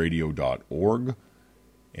www.ironradio.org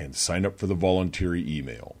and sign up for the voluntary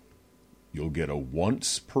email. You'll get a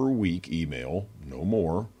once per week email, no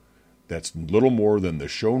more. That's little more than the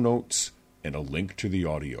show notes and a link to the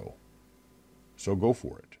audio. So go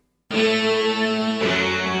for it.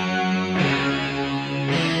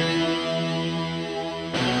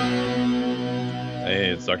 Hey,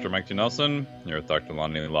 it's Dr. Mike T. Nelson. Here with Dr.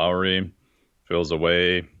 Lonnie Lowry. Phil's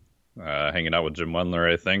away, hanging out with Jim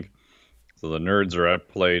Wendler, I think. So the nerds are at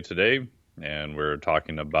play today, and we're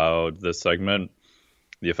talking about this segment,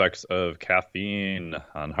 the effects of caffeine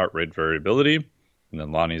on heart rate variability. And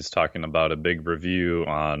then Lonnie's talking about a big review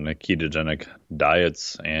on ketogenic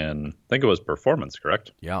diets and I think it was performance,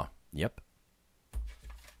 correct? Yeah. Yep.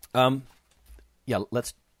 Yeah,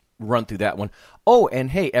 let's run through that one. Oh, and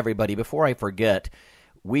hey, everybody, before I forget,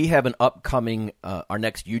 we have an upcoming, our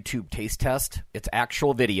next YouTube taste test. It's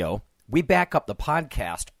actual video. We back up the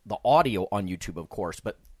podcast, the audio on YouTube, of course,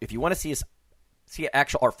 but if you want to see us, see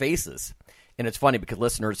our faces, and it's funny because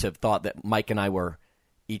listeners have thought that Mike and I were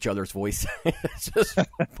each other's voice. It's just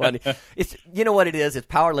funny. It's, you know what it is? It's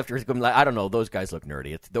powerlifters going like, I don't know, those guys look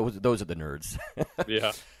nerdy. It's those are the nerds.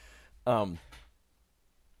 Yeah.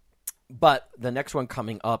 But the next one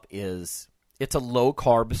coming up is it's a low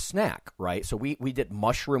carb snack, right? So we did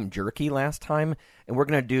mushroom jerky last time, and we're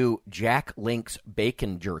going to do Jack Link's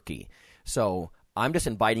bacon jerky. So I'm just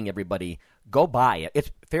inviting everybody, go buy it.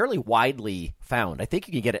 It's fairly widely found. I think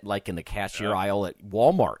you can get it like in the cashier aisle at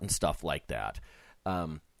Walmart and stuff like that.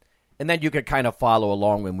 And then you could kind of follow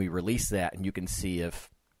along when we release that, and you can see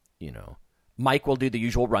if, you know, Mike will do the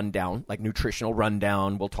usual rundown, like nutritional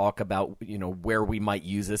rundown. We'll talk about, you know, where we might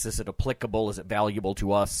use this. Is it applicable? Is it valuable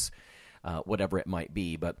to us? Whatever it might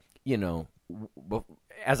be. But, you know,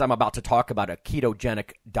 as I'm about to talk about a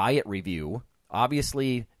ketogenic diet review,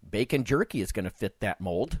 obviously bacon jerky is going to fit that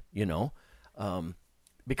mold, you know,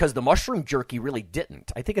 because the mushroom jerky really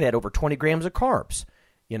didn't. I think it had over 20 grams of carbs,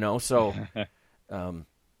 you know, so...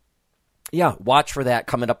 yeah, watch for that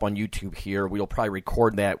coming up on YouTube here. We'll probably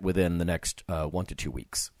record that within the next 1 to 2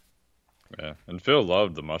 weeks. Yeah, and Phil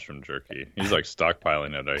loved the mushroom jerky. He's like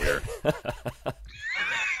stockpiling it, I hear.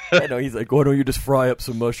 I know, he's like, why don't you just fry up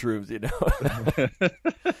some mushrooms, you know?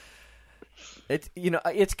 It's, you know,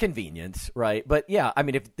 it's convenience, right? But yeah, I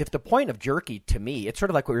mean, if the point of jerky to me, it's sort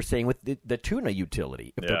of like what we were saying with the tuna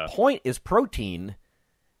utility. If the point is protein,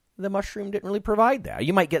 the mushroom didn't really provide that.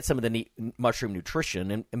 You might get some of the mushroom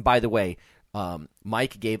nutrition. And by the way,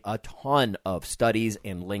 Mike gave a ton of studies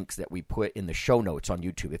and links that we put in the show notes on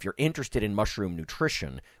YouTube. If you're interested in mushroom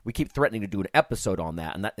nutrition, we keep threatening to do an episode on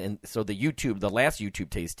that. And so the last YouTube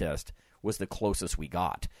taste test was the closest we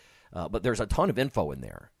got. But there's a ton of info in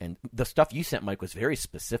there. And the stuff you sent, Mike, was very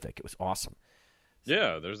specific. It was awesome.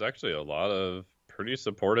 Yeah, there's actually a lot of pretty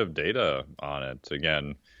supportive data on it.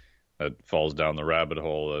 Again, that falls down the rabbit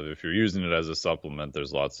hole of if you're using it as a supplement,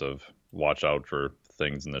 there's lots of watch out for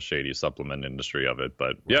things in the shady supplement industry of it.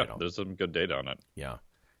 But yeah, there's some good data on it. Yeah.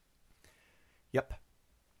 Yep.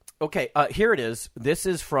 Okay, here it is. This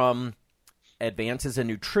is from Advances in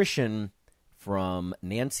Nutrition from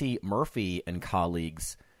Nancy Murphy and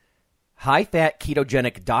colleagues. High-fat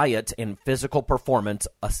ketogenic diet and physical performance,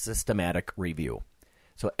 a systematic review.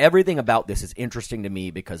 So everything about this is interesting to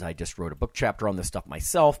me because I just wrote a book chapter on this stuff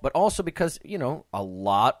myself, but also because, a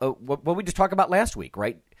lot of what we just talked about last week,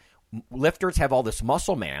 right? Lifters have all this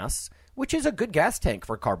muscle mass, which is a good gas tank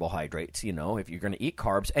for carbohydrates, if you're going to eat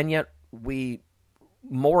carbs. And yet we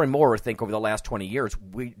more and more think over the last 20 years,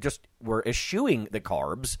 we're eschewing the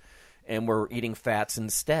carbs and we're eating fats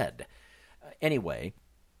instead. Anyway,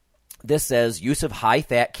 this says use of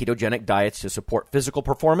high-fat ketogenic diets to support physical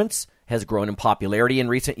performance has grown in popularity in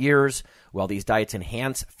recent years. While these diets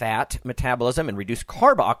enhance fat metabolism and reduce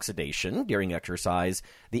carb oxidation during exercise,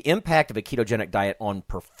 the impact of a ketogenic diet on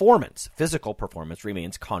physical performance,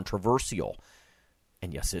 remains controversial.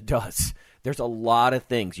 And yes, it does. There's a lot of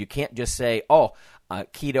things. You can't just say,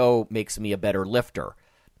 keto makes me a better lifter.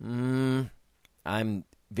 I'm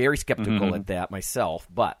very skeptical at that myself,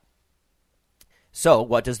 but so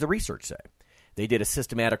what does the research say? They did a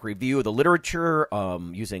systematic review of the literature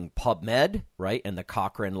using PubMed, right, and the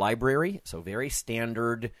Cochrane Library, so very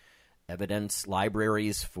standard evidence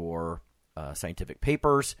libraries for scientific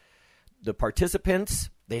papers. The participants,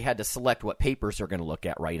 they had to select what papers they're going to look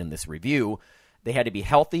at, right, in this review. They had to be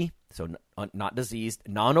healthy, so not diseased,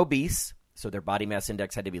 non-obese, so their body mass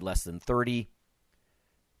index had to be less than 30.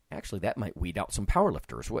 Actually, that might weed out some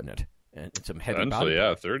powerlifters, wouldn't it? And some heavy body.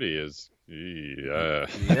 Yeah, 30 is... Yeah.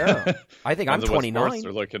 I think I'm 29.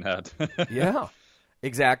 They're looking at. Yeah,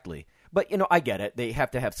 exactly. But, I get it. They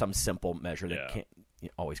have to have some simple measure that can't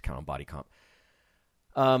always count on body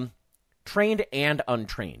comp. Trained and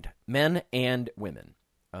untrained, men and women.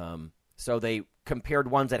 So they compared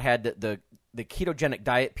ones that had the ketogenic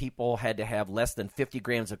diet people had to have less than 50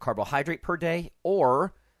 grams of carbohydrate per day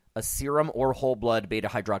or a serum or whole blood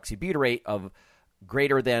beta-hydroxybutyrate of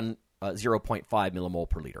greater than 0.5 millimole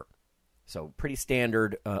per liter. So pretty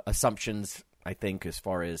standard assumptions, I think, as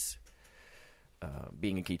far as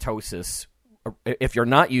being in ketosis. If you're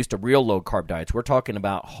not used to real low-carb diets, we're talking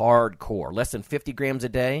about hardcore. Less than 50 grams a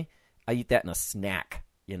day, I eat that in a snack,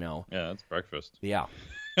 Yeah, that's breakfast. Yeah.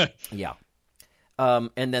 Yeah.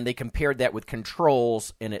 And then they compared that with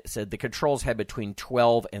controls, and it said the controls had between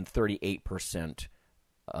 12 and 38%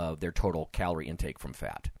 of their total calorie intake from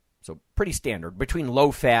fat. So pretty standard, between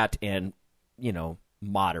low fat and,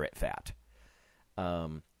 moderate fat.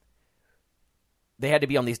 They had to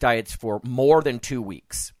be on these diets for more than 2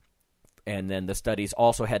 weeks. And then the studies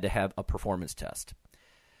also had to have a performance test.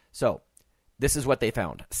 So this is what they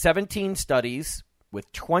found. 17 studies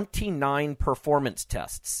with 29 performance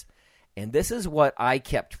tests. And this is what I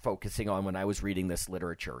kept focusing on when I was reading this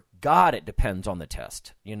literature. God, it depends on the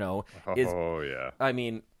test, yeah. I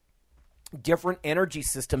mean, different energy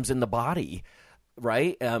systems in the body,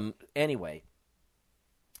 right? Anyway,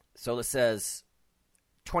 so it says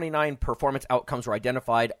 29 performance outcomes were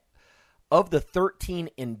identified. Of the 13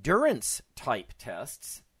 endurance-type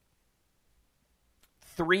tests,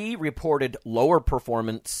 3 reported lower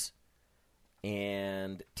performance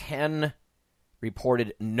and 10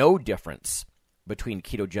 reported no difference between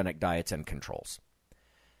ketogenic diets and controls.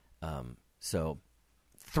 So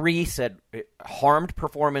 3 said it harmed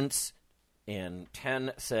performance and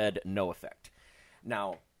 10 said no effect.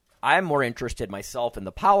 Now, I'm more interested myself in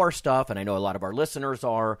the power stuff, and I know a lot of our listeners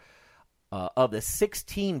are. Of the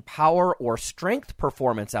 16 power or strength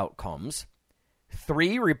performance outcomes,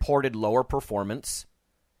 3 reported lower performance,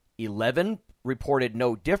 11 reported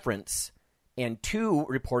no difference, and 2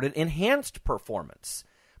 reported enhanced performance.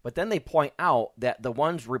 But then they point out that the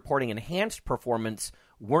ones reporting enhanced performance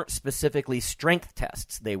weren't specifically strength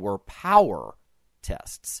tests. They were power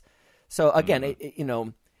tests. So again,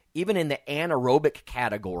 even in the anaerobic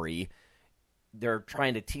category, they're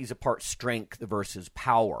trying to tease apart strength versus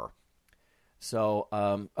power. So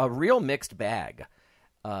a real mixed bag.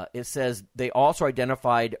 It says they also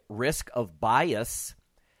identified risk of bias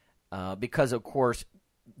because, of course,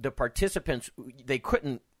 the participants, they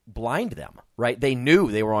couldn't blind them, right? They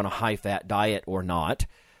knew they were on a high-fat diet or not.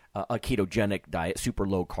 a ketogenic diet, super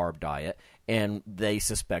low-carb diet, and they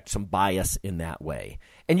suspect some bias in that way.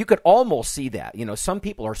 And you could almost see that. Some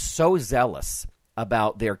people are so zealous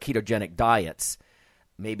about their ketogenic diets.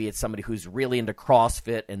 Maybe it's somebody who's really into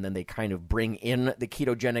CrossFit, and then they kind of bring in the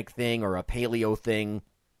ketogenic thing or a paleo thing,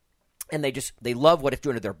 and they love what it's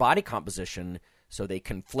doing to their body composition, so they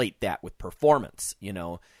conflate that with performance,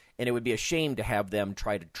 And it would be a shame to have them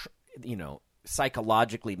try to,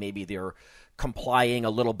 psychologically, maybe they're complying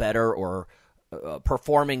a little better or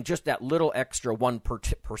performing just that little extra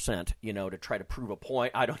 1%, to try to prove a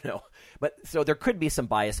point. I don't know. But so there could be some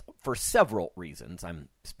bias for several reasons. I'm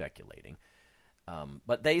speculating.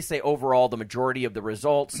 But they say overall the majority of the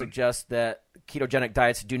results suggest that ketogenic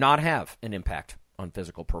diets do not have an impact on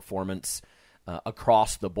physical performance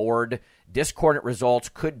across the board. Discordant results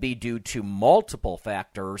could be due to multiple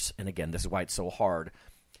factors, and again, this is why it's so hard,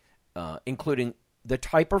 including the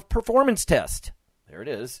type of performance test. There it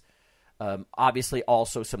is. Obviously,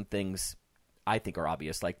 also some things I think are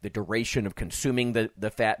obvious, like the duration of consuming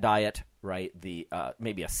the fat diet, right? The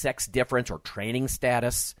maybe a sex difference or training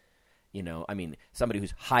status. Somebody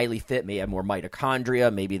who's highly fit may have more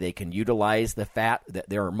mitochondria. Maybe they can utilize the fat that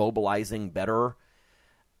they're mobilizing better.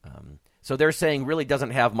 So they're saying really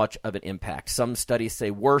doesn't have much of an impact. Some studies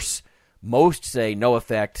say worse. Most say no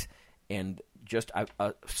effect. And just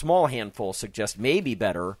a small handful suggest maybe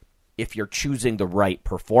better if you're choosing the right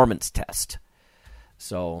performance test.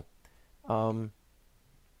 So I'm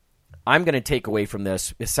going to take away from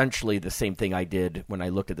this essentially the same thing I did when I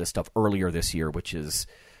looked at this stuff earlier this year, which is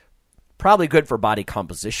probably good for body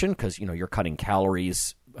composition because, you're cutting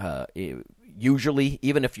calories. Usually,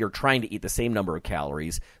 even if you're trying to eat the same number of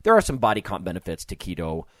calories, there are some body comp benefits to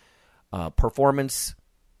keto. Performance,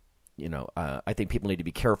 I think people need to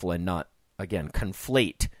be careful and not, again,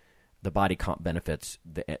 conflate the body comp benefits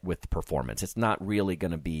with performance. It's not really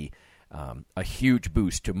going to be a huge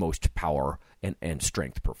boost to most power and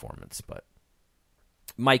strength performance. But,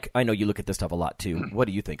 Mike, I know you look at this stuff a lot too. What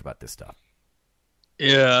do you think about this stuff?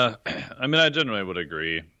 Yeah, I generally would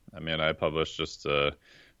agree. I published just a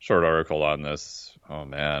short article on this,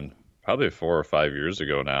 probably 4 or 5 years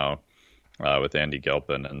ago now, with Andy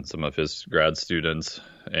Galpin and some of his grad students.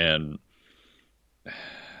 And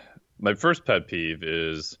my first pet peeve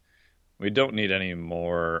is we don't need any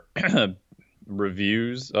more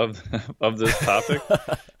reviews of this topic.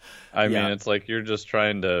 It's like you're just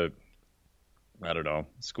trying to,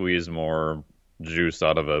 squeeze more juice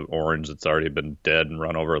out of an orange that's already been dead and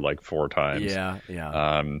run over like 4 times. Yeah.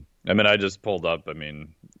 I just pulled up,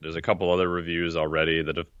 there's a couple other reviews already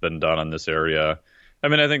that have been done on this area.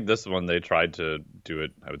 I think this one, they tried to do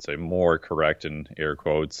it, I would say, more correct in air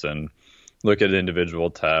quotes and look at individual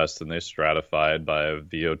tests, and they stratified by a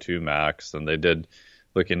VO2 max, and they did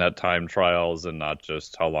looking at time trials and not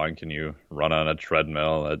just how long can you run on a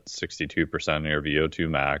treadmill at 62% of your VO2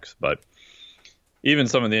 max. But even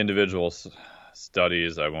some of the individual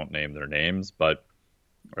studies, I won't name their names, but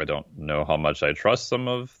I don't know how much I trust some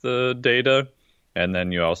of the data. And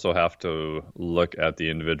then you also have to look at the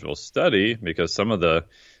individual study because some of the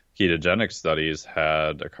ketogenic studies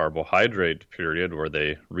had a carbohydrate period where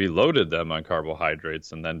they reloaded them on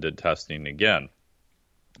carbohydrates and then did testing again.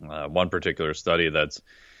 One particular study that's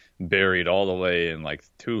buried all the way in like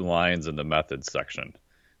 2 lines in the methods section.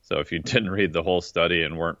 So if you didn't read the whole study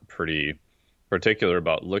and weren't pretty particular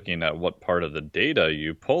about looking at what part of the data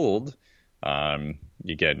you pulled,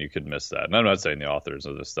 again, you could miss that. And I'm not saying the authors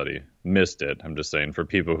of this study missed it. I'm just saying for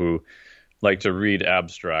people who like to read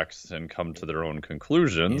abstracts and come to their own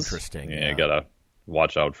conclusions. Interesting. You got to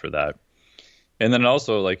watch out for that. And then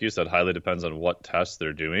also, like you said, highly depends on what tests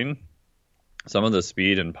they're doing. Some of the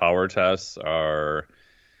speed and power tests are,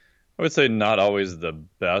 I would say, not always the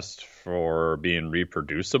best for being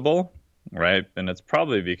reproducible, right? And it's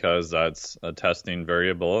probably because that's a testing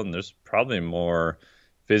variable, and there's probably more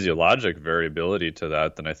physiologic variability to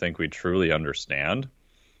that than I think we truly understand.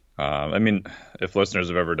 If listeners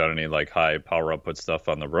have ever done any like high power output stuff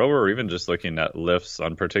on the rower, or even just looking at lifts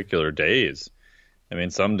on particular days,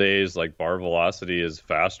 some days like bar velocity is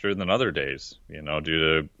faster than other days, due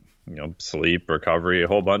to, sleep, recovery, a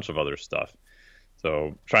whole bunch of other stuff.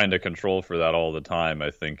 So trying to control for that all the time,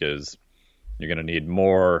 I think you're going to need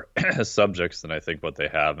more subjects than I think what they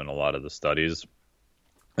have in a lot of the studies,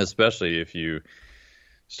 especially if you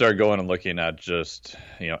start going and looking at just,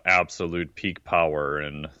 absolute peak power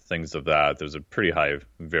and things of that. There's a pretty high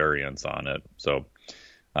variance on it. So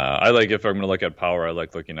if I'm going to look at power, I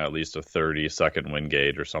like looking at least a 30-second wind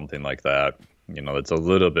gauge or something like that. It's a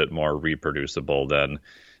little bit more reproducible than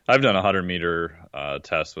I've done a 100-meter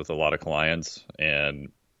test with a lot of clients, and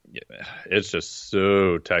it's just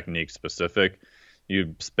so technique specific.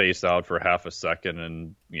 You space out for half a second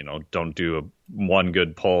and, don't do one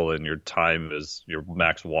good pull, and your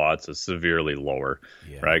max watts is severely lower,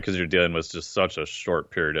 right? Because you're dealing with just such a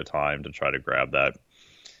short period of time to try to grab that.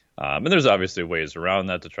 And there's obviously ways around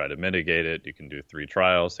that to try to mitigate it. You can do 3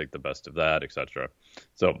 trials, take the best of that, etc.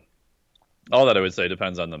 So all that I would say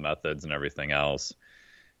depends on the methods and everything else.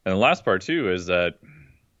 And the last part too is that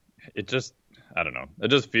it just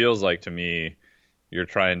feels like to me you're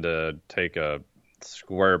trying to take a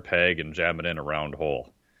square peg and jam it in a round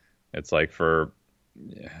hole. It's like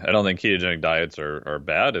I don't think ketogenic diets are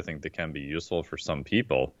bad. I think they can be useful for some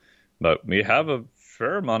people, but we have a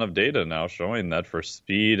fair amount of data now showing that for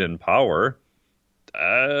speed and power,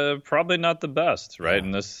 probably not the best, right?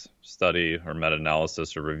 And this study or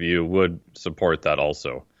meta-analysis or review would support that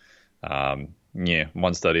also.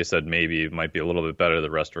 One study said maybe it might be a little bit better. The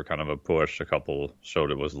rest were kind of a push. A couple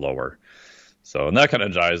showed it was lower. So, and that kind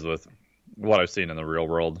of jives with what I've seen in the real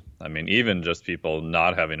world. I mean, even just people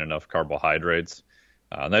not having enough carbohydrates.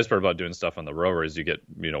 The nice part about doing stuff on the rover is you get,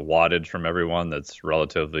 wattage from everyone that's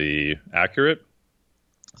relatively accurate.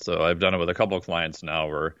 So I've done it with a couple of clients now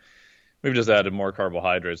where we've just added more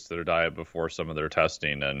carbohydrates to their diet before some of their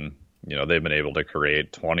testing, and they've been able to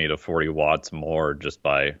create 20 to 40 watts more just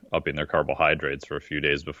by upping their carbohydrates for a few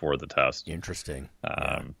days before the test. Interesting.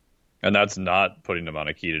 And that's not putting them on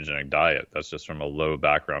a ketogenic diet. That's just from a low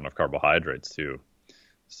background of carbohydrates too.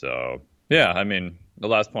 So yeah, I mean, the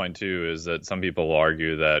last point too is that some people will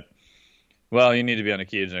argue that, well, you need to be on a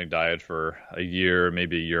ketogenic diet for a year,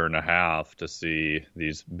 maybe a year and a half to see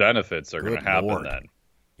these benefits are going to happen then.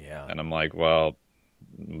 Yeah. And I'm like, well,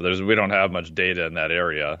 we don't have much data in that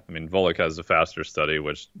area. I mean, Volek has a faster study,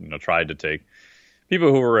 which, tried to take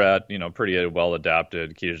people who were at, pretty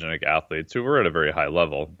well-adapted ketogenic athletes who were at a very high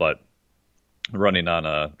level, but running on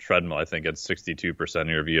a treadmill, I think it's 62% of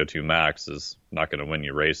your VO2 max is not going to win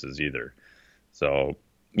you races either. So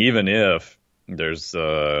even if there's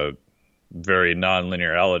very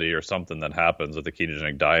non-linearity or something that happens with the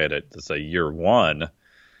ketogenic diet at, say, year 1,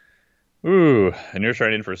 and you're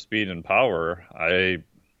training for speed and power,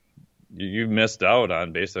 you missed out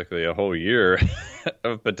on basically a whole year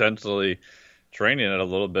of potentially training at a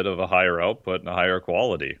little bit of a higher output and a higher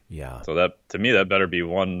quality. Yeah. So that, to me, that better be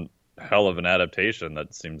one hell of an adaptation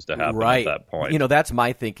that seems to happen at that point. That's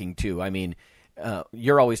my thinking too. I mean,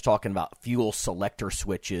 you're always talking about fuel selector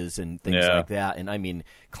switches and things like that. And I mean,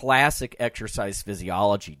 classic exercise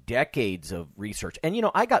physiology, decades of research. And,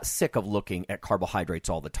 I got sick of looking at carbohydrates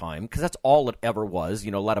all the time because that's all it ever was.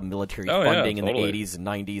 A lot of military funding in the 80s and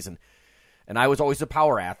 90s. And I was always a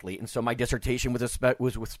power athlete. And so my dissertation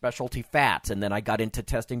was with specialty fats. And then I got into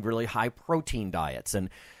testing really high protein diets. And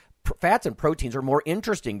fats and proteins are more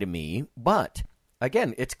interesting to me, but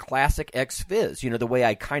again, it's classic ex-phys. The way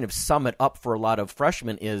I kind of sum it up for a lot of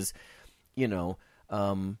freshmen is,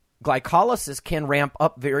 glycolysis can ramp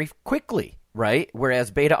up very quickly, right?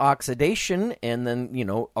 Whereas beta oxidation and then,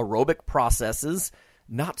 aerobic processes,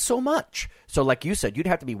 not so much. So like you said, you'd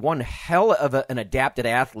have to be one hell of an adapted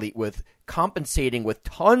athlete with compensating with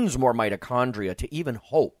tons more mitochondria to even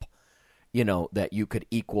hope, that you could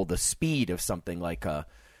equal the speed of something like a,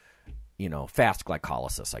 fast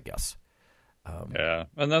glycolysis, I guess.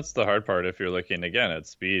 And that's the hard part if you're looking, again, at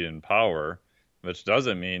speed and power, which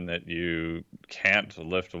doesn't mean that you can't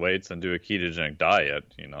lift weights and do a ketogenic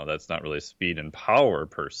diet. That's not really speed and power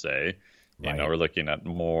per se. Right. We're looking at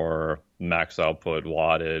more max output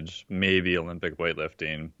wattage, maybe Olympic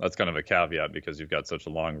weightlifting. That's kind of a caveat because you've got such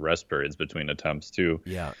long rest periods between attempts too.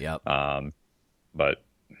 Yeah. But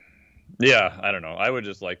yeah, I don't know. I would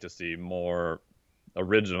just like to see more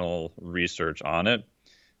original research on it.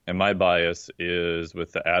 And my bias is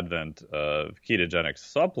with the advent of ketogenic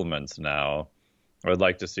supplements now, I would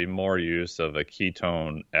like to see more use of a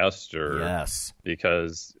ketone ester. Yes.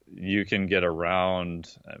 Because you can get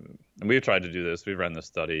around, and we've tried to do this. We've run this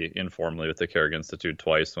study informally with the Carrick Institute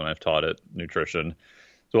twice when I've taught it nutrition.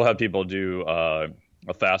 So we'll have people do a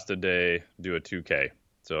fasted day, do a 2K.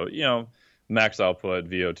 So, max output,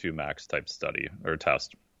 VO2 max type study or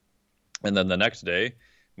test. And then the next day,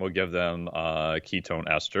 we'll give them ketone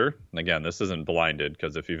ester. And again, this isn't blinded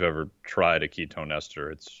because if you've ever tried a ketone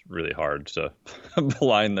ester, it's really hard to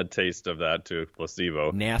blind the taste of that to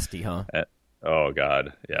placebo. Nasty, huh? Oh,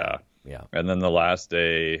 God, yeah. Yeah. And then the last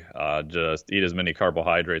day, just eat as many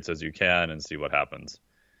carbohydrates as you can and see what happens.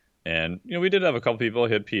 And, we did have a couple people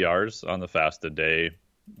hit PRs on the fasted day.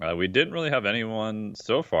 We didn't really have anyone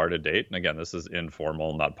so far to date. And again, this is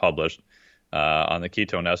informal, not published. on the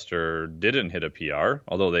ketone ester didn't hit a PR,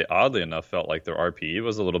 although they oddly enough felt like their RPE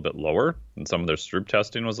was a little bit lower and some of their Stroop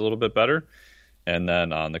testing was a little bit better. And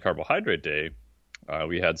then on the carbohydrate day,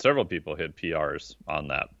 we had several people hit PRs on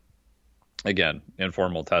that. Again,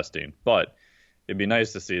 informal testing, but it'd be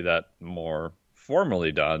nice to see that more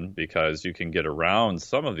formally done, because you can get around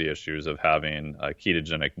some of the issues of having a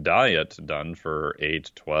ketogenic diet done for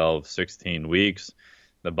 8, 12, 16 weeks,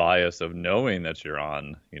 the bias of knowing that you're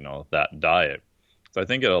on, that diet. So I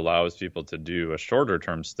think it allows people to do a shorter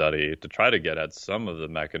term study to try to get at some of the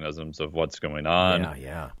mechanisms of what's going on.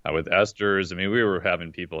 With esters, I mean, we were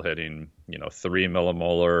having people hitting, 3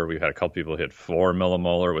 millimolar. We've had a couple people hit 4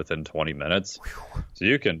 millimolar within 20 minutes. Whew. So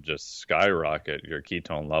you can just skyrocket your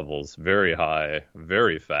ketone levels very high,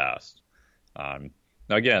 very fast. Now,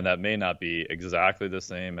 again, that may not be exactly the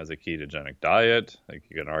same as a ketogenic diet. Like,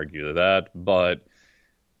 you can argue that, but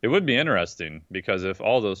it would be interesting, because if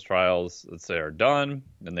all those trials, let's say, are done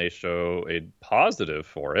and they show a positive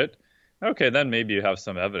for it, okay, then maybe you have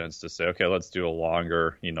some evidence to say, okay, let's do a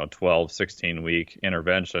longer, 12, 16-week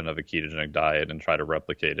intervention of a ketogenic diet and try to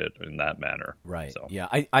replicate it in that manner. Right. So. Yeah,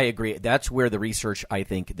 I agree. That's where the research, I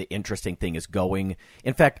think, the interesting thing is going.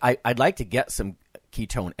 In fact, I'd like to get some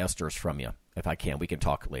ketone esters from you, if I can. We can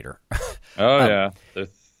talk later. Yeah.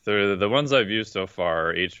 They're the ones I've used so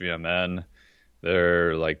far, HVMN.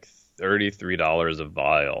 They're like $33 a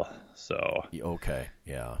vial. So okay,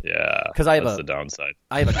 yeah, because that's the downside.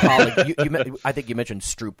 I have a colleague. I think you mentioned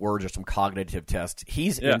Stroop Words or some cognitive tests.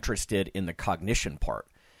 He's interested in the cognition part.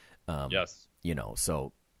 Yes,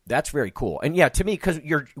 so that's very cool. And yeah, to me, because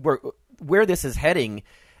where this is heading,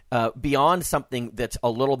 beyond something that's a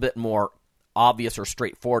little bit more obvious or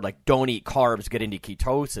straightforward, like don't eat carbs, get into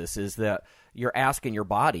ketosis, is that you're asking your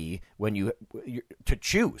body when you to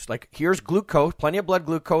choose. Like, here's glucose, plenty of blood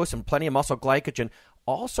glucose and plenty of muscle glycogen.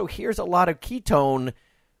 Also, here's a lot of ketone.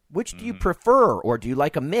 Which do you prefer, or do you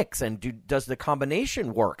like a mix? And does the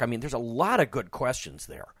combination work? I mean, there's a lot of good questions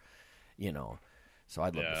there, So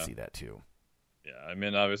I'd love to see that too. Yeah, I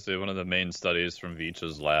mean, obviously, one of the main studies from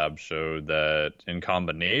Veech's lab showed that in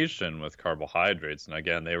combination with carbohydrates, and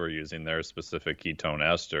again, they were using their specific ketone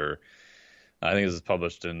ester. I think this is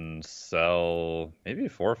published in Cell maybe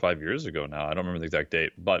 4 or 5 years ago now. I don't remember the exact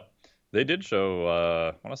date, but they did show,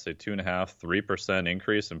 I want to say 2.5–3%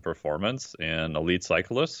 increase in performance in elite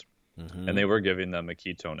cyclists, and they were giving them a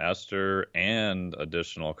ketone ester and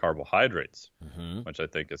additional carbohydrates, which I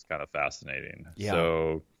think is kind of fascinating. Yeah.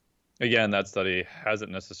 So, again, that study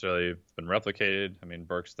hasn't necessarily been replicated. I mean,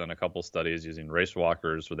 Burke's done a couple studies using race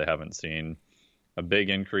walkers where they haven't seen a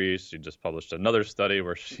big increase. She just published another study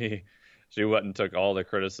where she went and took all the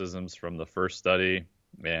criticisms from the first study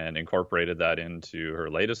and incorporated that into her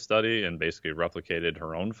latest study and basically replicated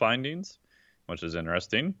her own findings, which is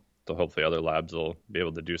interesting. So hopefully other labs will be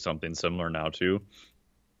able to do something similar now too.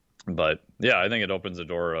 But yeah, I think it opens the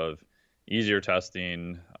door of easier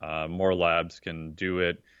testing. More labs can do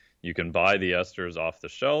it. You can buy the esters off the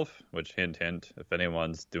shelf, which hint, if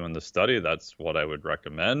anyone's doing the study, that's what I would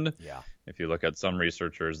recommend. Yeah. If you look at some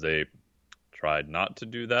researchers, they tried not to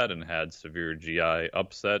do that and had severe GI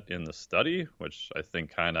upset in the study, which I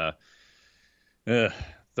think kind of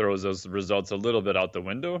throws those results a little bit out the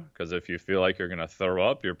window, because if you feel like you're going to throw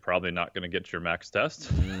up, you're probably not going to get your max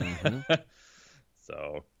test.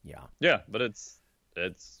 So but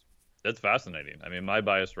it's fascinating. I mean, my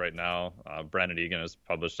bias right now, Brandon Egan has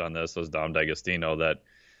published on this, as Dom D'Agostino, that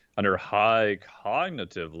under high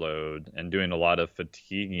cognitive load and doing a lot of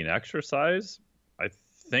fatiguing exercise, I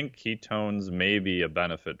think ketones may be a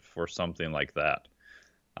benefit for something like that.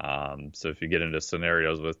 So if you get into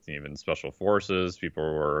scenarios with even special forces, people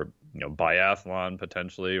who are, biathlon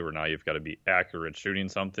potentially, where now you've got to be accurate shooting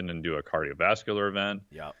something and do a cardiovascular event.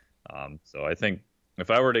 Yeah. So I think if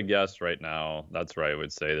I were to guess right now, that's where I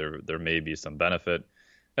would say there may be some benefit.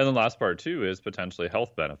 And the last part too is potentially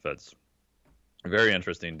health benefits. Very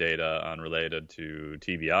interesting data related to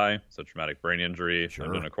TBI, so traumatic brain injury. Sure.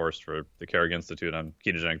 I'm doing a course for the Carrick Institute on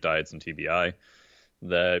ketogenic diets and TBI,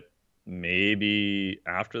 that maybe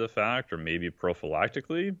after the fact or maybe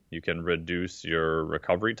prophylactically, you can reduce your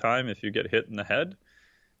recovery time if you get hit in the head.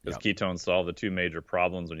 Because ketones solve the two major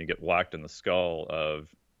problems when you get whacked in the skull of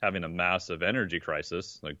having a massive energy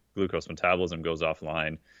crisis, like glucose metabolism goes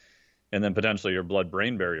offline, and then potentially your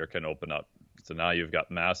blood-brain barrier can open up. So now you've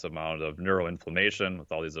got massive amount of neuroinflammation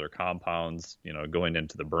with all these other compounds, going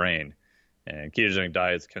into the brain. And ketogenic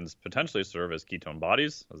diets can potentially serve as ketone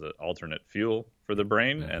bodies, as an alternate fuel for the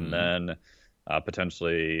brain, and then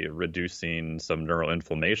potentially reducing some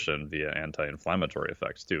neuroinflammation via anti-inflammatory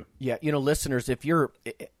effects too. Yeah, listeners, if you're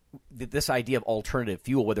this idea of alternative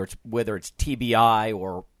fuel, whether it's TBI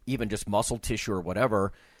or even just muscle tissue or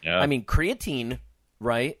whatever. Yeah. I mean, creatine,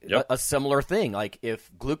 right? Yep. A similar thing. Like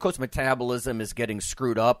if glucose metabolism is getting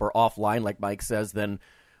screwed up or offline, like Mike says, then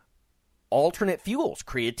alternate fuels,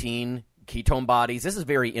 creatine, ketone bodies. This is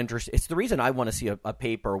very interesting. It's the reason I want to see a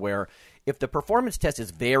paper where if the performance test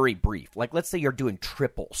is very brief, like let's say you're doing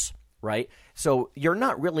triples, right? So you're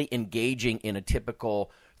not really engaging in a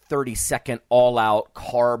typical 30-second all-out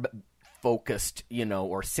carb-focused,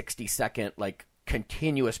 or 60-second like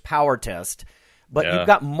continuous power test. But you've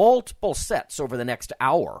got multiple sets over the next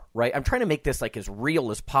hour, right? I'm trying to make this like as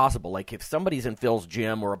real as possible. Like if somebody's in Phil's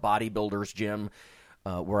gym or a bodybuilder's gym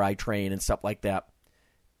where I train and stuff like that,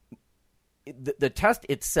 the test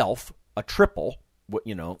itself, a triple,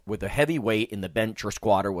 with a heavy weight in the bench or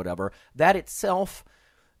squat or whatever, that itself,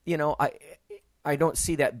 I don't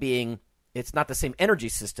see that being, it's not the same energy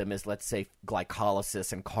system as, let's say,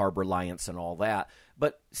 glycolysis and carb reliance and all that.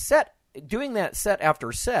 But doing that set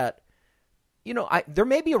after set, there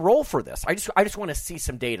may be a role for this. I just want to see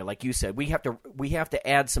some data, like you said. We have to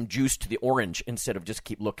add some juice to the orange instead of just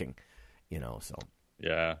keep looking, So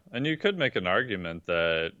yeah, and you could make an argument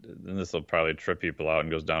that, and this will probably trip people out and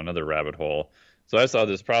goes down another rabbit hole. So I saw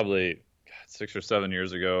this probably 6 or 7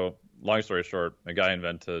 years ago. Long story short, a guy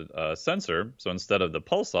invented a sensor. So instead of the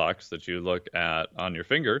pulse ox that you look at on your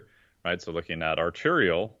finger, right? So looking at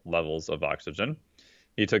arterial levels of oxygen,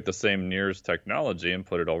 he took the same NIRS technology and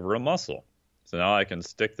put it over a muscle. So now I can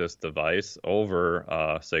stick this device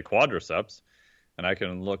over, say, quadriceps, and I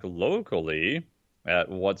can look locally at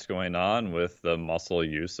what's going on with the muscle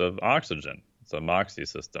use of oxygen. It's a MOXIE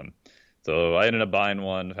system. So I ended up buying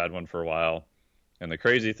one, had one for a while. And the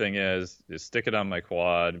crazy thing is you stick it on my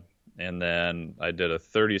quad, and then I did a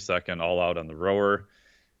 30-second all-out on the rower.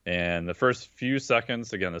 And the first few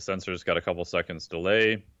seconds, again, the sensor's got a couple seconds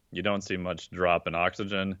delay. You don't see much drop in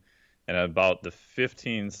oxygen. And at about the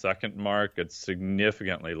 15-second mark, it's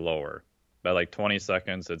significantly lower. By like 20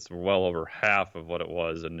 seconds, it's well over half of what it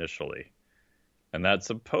was initially. And that's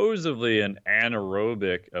supposedly an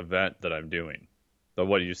anaerobic event that I'm doing. But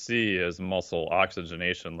what you see is muscle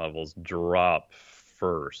oxygenation levels drop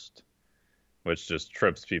first, which just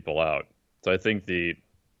trips people out. So I think the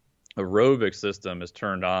aerobic system is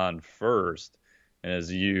turned on first and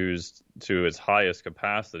is used to its highest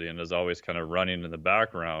capacity and is always kind of running in the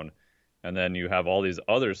background. And then you have all these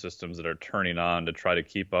other systems that are turning on to try to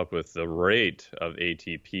keep up with the rate of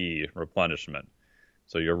ATP replenishment.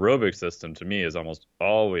 So your aerobic system, to me, is almost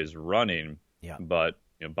always running, but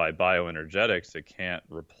by bioenergetics, it can't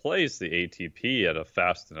replace the ATP at a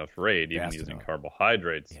fast enough rate, even using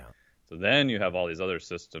carbohydrates. Yeah. So then you have all these other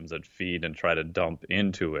systems that feed and try to dump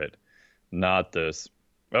into it, not this,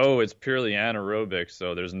 it's purely anaerobic,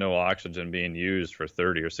 so there's no oxygen being used for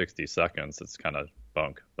 30 or 60 seconds. It's kind of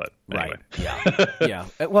bunk, but anyway. Right, yeah.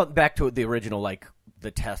 Well, back to the original, like, the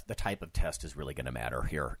type of test is really going to matter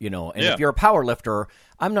here, and if you're a power lifter,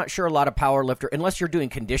 I'm not sure a lot of power lifter, unless you're doing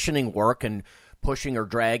conditioning work and pushing or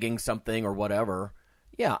dragging something or whatever.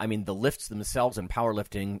 Yeah. I mean, the lifts themselves in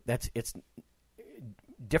powerlifting, it's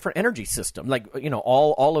different energy system. Like,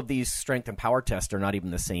 all of these strength and power tests are not even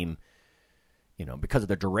the same, because of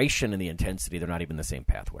the duration and the intensity, they're not even the same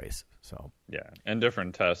pathways. So, yeah. And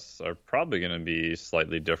different tests are probably going to be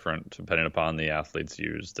slightly different depending upon the athletes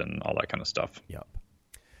used and all that kind of stuff. Yep.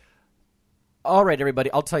 All right,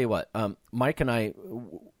 everybody. I'll tell you what. Mike and I,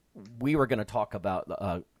 we were going to talk about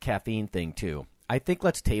the caffeine thing too. I think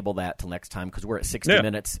let's table that till next time because we're at 60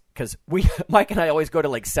 minutes. Because Mike and I always go to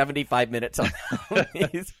like 75 minutes on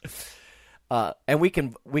these, and we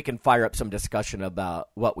can fire up some discussion about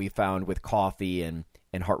what we found with coffee and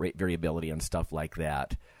heart rate variability and stuff like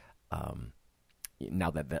that.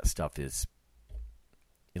 Now that stuff is,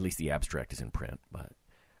 at least the abstract is in print, but.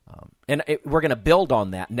 We're going to build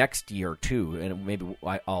on that next year too, and maybe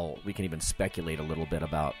we can even speculate a little bit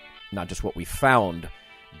about not just what we found,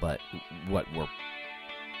 but what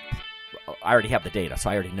I already have the data, so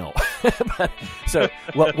I already know. So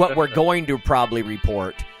what we're going to probably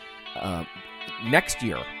report next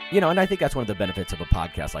year, and I think that's one of the benefits of a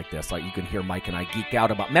podcast like this. Like you can hear Mike and I geek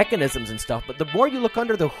out about mechanisms and stuff, but the more you look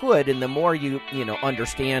under the hood and the more you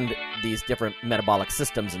understand these different metabolic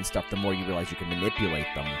systems and stuff, the more you realize you can manipulate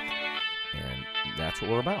them, and that's what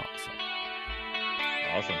we're about. So.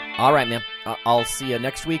 Awesome. All right, man. I'll see you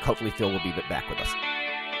next week. Hopefully Phil will be back with us.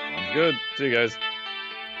 Sounds good. See you guys.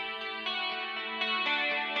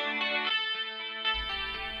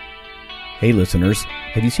 Hey listeners,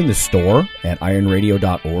 have you seen the store at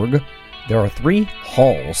ironradio.org? There are 3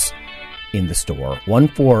 halls in the store, one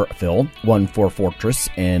for Phil, one for Fortress,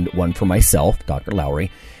 and one for myself, Dr. Lowry.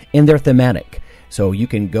 and they're thematic. So you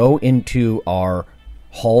can go into our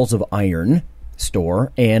Halls of Iron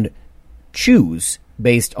store and choose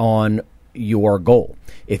based on your goal.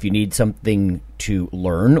 If you need something to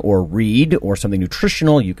learn or read or something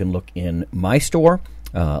nutritional, you can look in my store,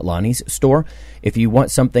 Lonnie's store. If you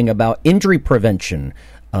want something about injury prevention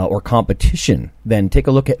or competition, then take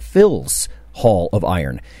a look at Phil's Hall of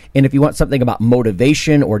Iron. And if you want something about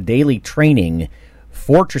motivation or daily training,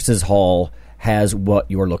 Fortress's Hall has what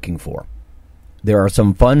you're looking for. There are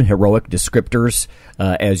some fun, heroic descriptors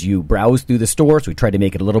as you browse through the stores. We try to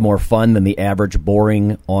make it a little more fun than the average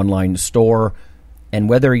boring online store. And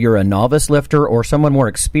whether you're a novice lifter or someone more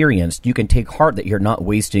experienced, you can take heart that you're not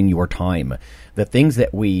wasting your time. The things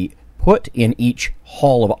that we put in each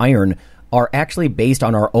Hall of Iron are actually based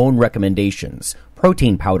on our own recommendations.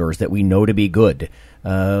 Protein powders that we know to be good,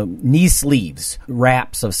 knee sleeves,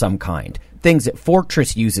 wraps of some kind, things that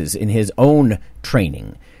Fortress uses in his own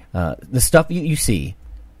training. The stuff you see,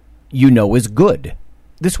 you know is good.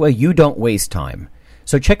 This way you don't waste time.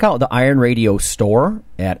 So check out the Iron Radio store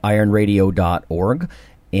at ironradio.org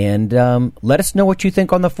and let us know what you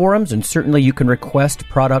think on the forums, and certainly you can request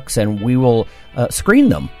products and we will screen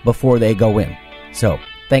them before they go in. So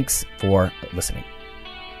thanks for listening.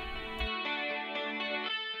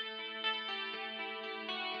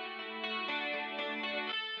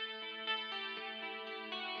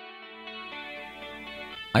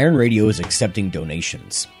 Iron Radio is accepting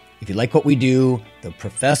donations. If you like what we do, the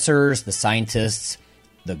professors, the scientists,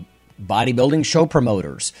 the bodybuilding show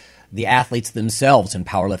promoters, the athletes themselves in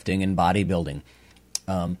powerlifting and bodybuilding,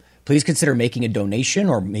 please consider making a donation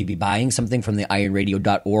or maybe buying something from the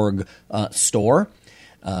ironradio.org store.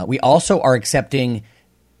 We also are accepting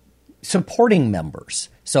supporting members.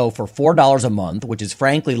 So for $4 a month, which is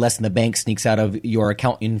frankly less than the bank sneaks out of your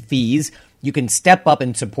account in fees, you can step up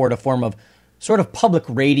and support a form of sort of public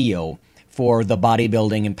radio for the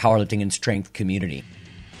bodybuilding and powerlifting and strength community.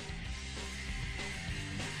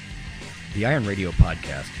 The Iron Radio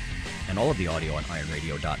podcast and all of the audio on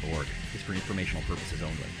ironradio.org is for informational purposes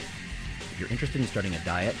only. If you're interested in starting a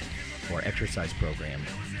diet or exercise program,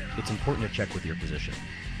 it's important to check with your physician.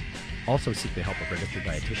 Also seek the help of registered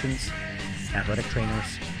dietitians, athletic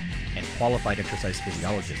trainers, and qualified exercise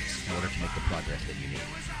physiologists in order to make the progress that you need.